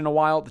haven't mentioned in a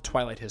while, The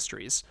Twilight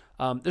Histories.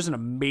 There's an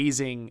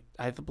amazing,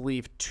 I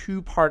believe,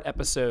 2-part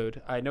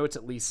episode. I know it's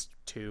at least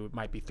 2. It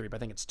might be 3, but I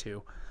think it's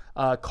 2.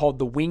 Called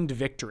The Winged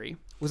Victory.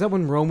 Was that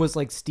when Rome was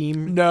like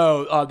steam?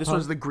 No, this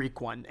one's the Greek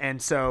one.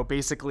 And so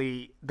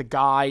basically the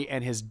guy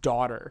and his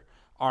daughter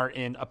are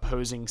in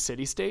opposing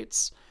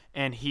city-states.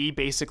 And he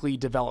basically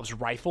develops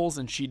rifles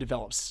and she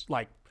develops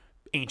like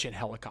ancient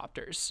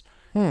helicopters.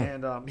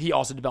 And he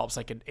also develops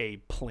like a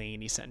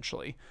plane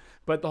essentially.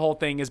 But the whole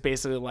thing is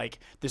basically like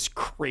this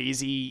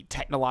crazy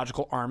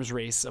technological arms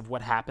race of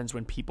what happens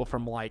when people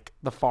from like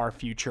the far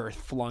future are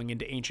flung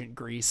into ancient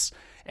Greece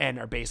and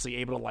are basically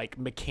able to like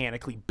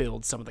mechanically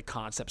build some of the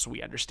concepts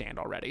we understand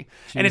already.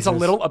 And it's a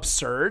little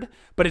absurd,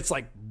 but it's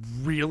like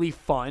really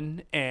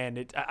fun.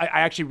 And I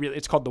actually really,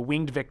 it's called The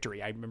Winged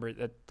Victory. I remember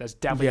that's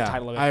definitely the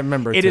title of it. I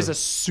remember it too. is a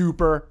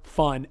super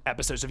fun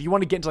episode. So if you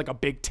want to get into like a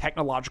big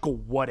technological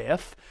what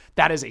if,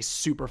 that is a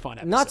super fun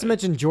episode. Not to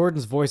mention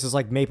Jordan's voice is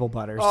like maple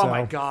butter. Oh so.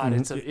 my god,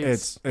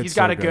 It's he's so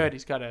got a good.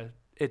 he's got a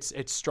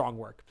it's strong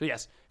work. So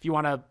yes, if you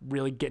want to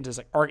really get into this,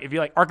 like if you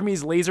like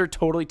Archimedes' laser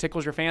totally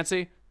tickles your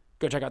fancy,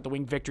 go check out The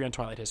Winged Victory on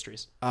Twilight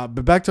Histories. But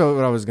back to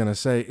what I was gonna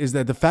say is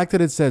that the fact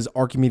that it says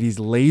Archimedes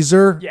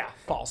laser, Yeah,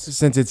 false.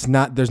 since it's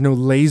not, there's no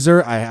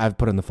laser, I've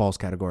put in the false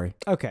category.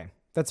 Okay,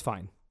 that's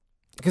fine.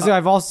 Because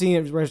I've also seen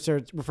it referred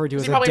to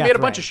as He a probably death made a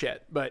ray. bunch of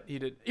shit, but he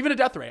did. Even a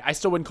death ray, I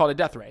still wouldn't call it a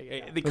death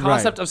ray. The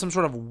concept of some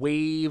sort of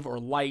wave or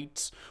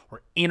light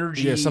or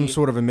energy. Yeah, some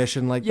sort of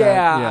emission like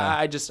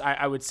that. Yeah,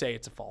 I would say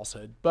it's a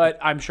falsehood, but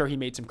I'm sure he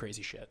made some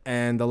crazy shit.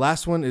 And the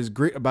last one is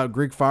about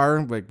Greek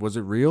fire. Like, was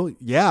it real?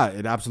 Yeah,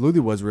 it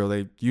absolutely was real.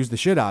 They used the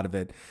shit out of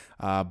it.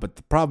 But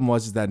the problem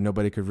was that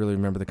nobody could really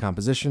remember the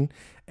composition.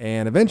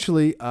 And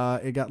eventually,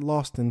 it got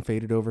lost and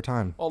faded over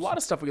time. Well, a lot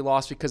of stuff we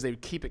lost because they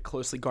would keep it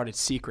closely guarded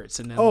secrets.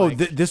 And then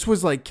This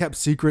was like kept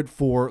secret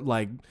for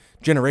like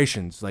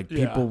generations. Like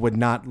people would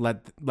not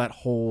let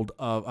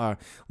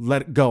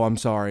go. I'm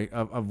sorry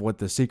of what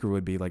the secret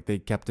would be. Like they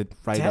kept it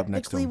right up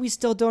next to Technically, them. we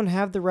still don't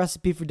have the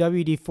recipe for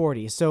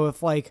WD-40. So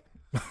if like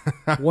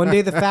one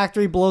day the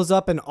factory blows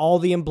up and all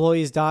the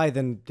employees die,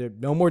 then there's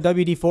no more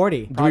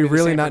WD-40. Do we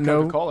really not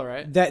know? Coca-Cola,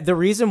 right? That the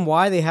reason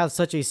why they have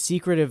such a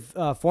secretive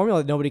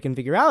formula that nobody can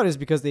figure out is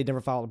because they never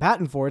filed a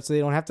patent for it, so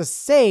they don't have to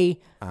say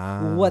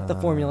what the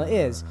formula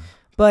is.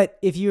 But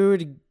if you were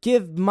to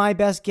give my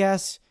best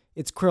guess,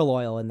 it's krill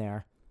oil in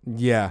there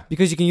Yeah.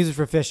 because you can use it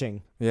for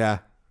fishing. Yeah,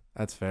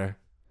 that's fair.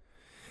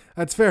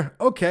 That's fair.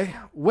 Okay.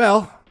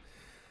 Well,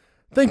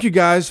 thank you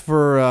guys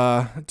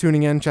for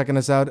tuning in, checking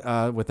us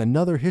out with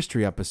another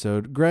history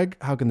episode. Greg,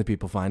 how can the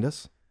people find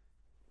us?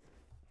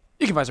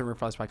 You can find us at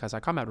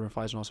rumorfliespodcast.com, at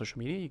rumorflies on all social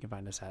media. You can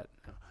find us at...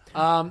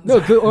 No,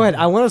 go ahead.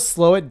 I want to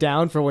slow it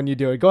down for when you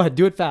do it. Go ahead,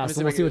 do it fast,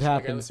 and we'll see what Okay,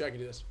 happens. let's see if I can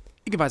do this.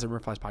 You can find us at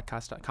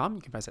rumorfliespodcast.com.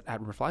 You can find us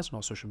at rumorflies on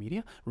all social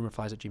media,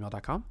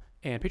 rumorflies@gmail.com,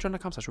 and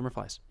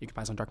patreon.com/rumorflies. You can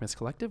find us on Dark Myths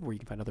Collective, where you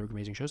can find other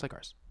amazing shows like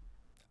ours.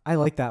 I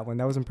like that one.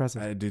 That was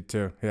impressive. I do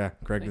too. Yeah,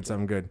 Greg did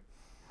something good.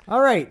 All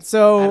right, I had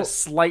so a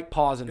slight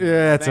pause in it.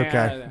 Yeah, it's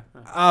okay.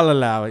 I'll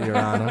allow it, Your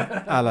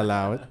Honor. I'll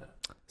allow it.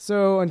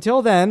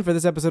 until then, for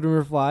this episode of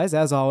Rumor Flies,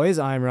 as always,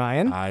 I'm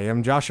Ryan. I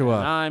am Joshua.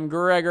 I'm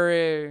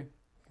Gregory.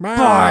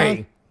 Bye.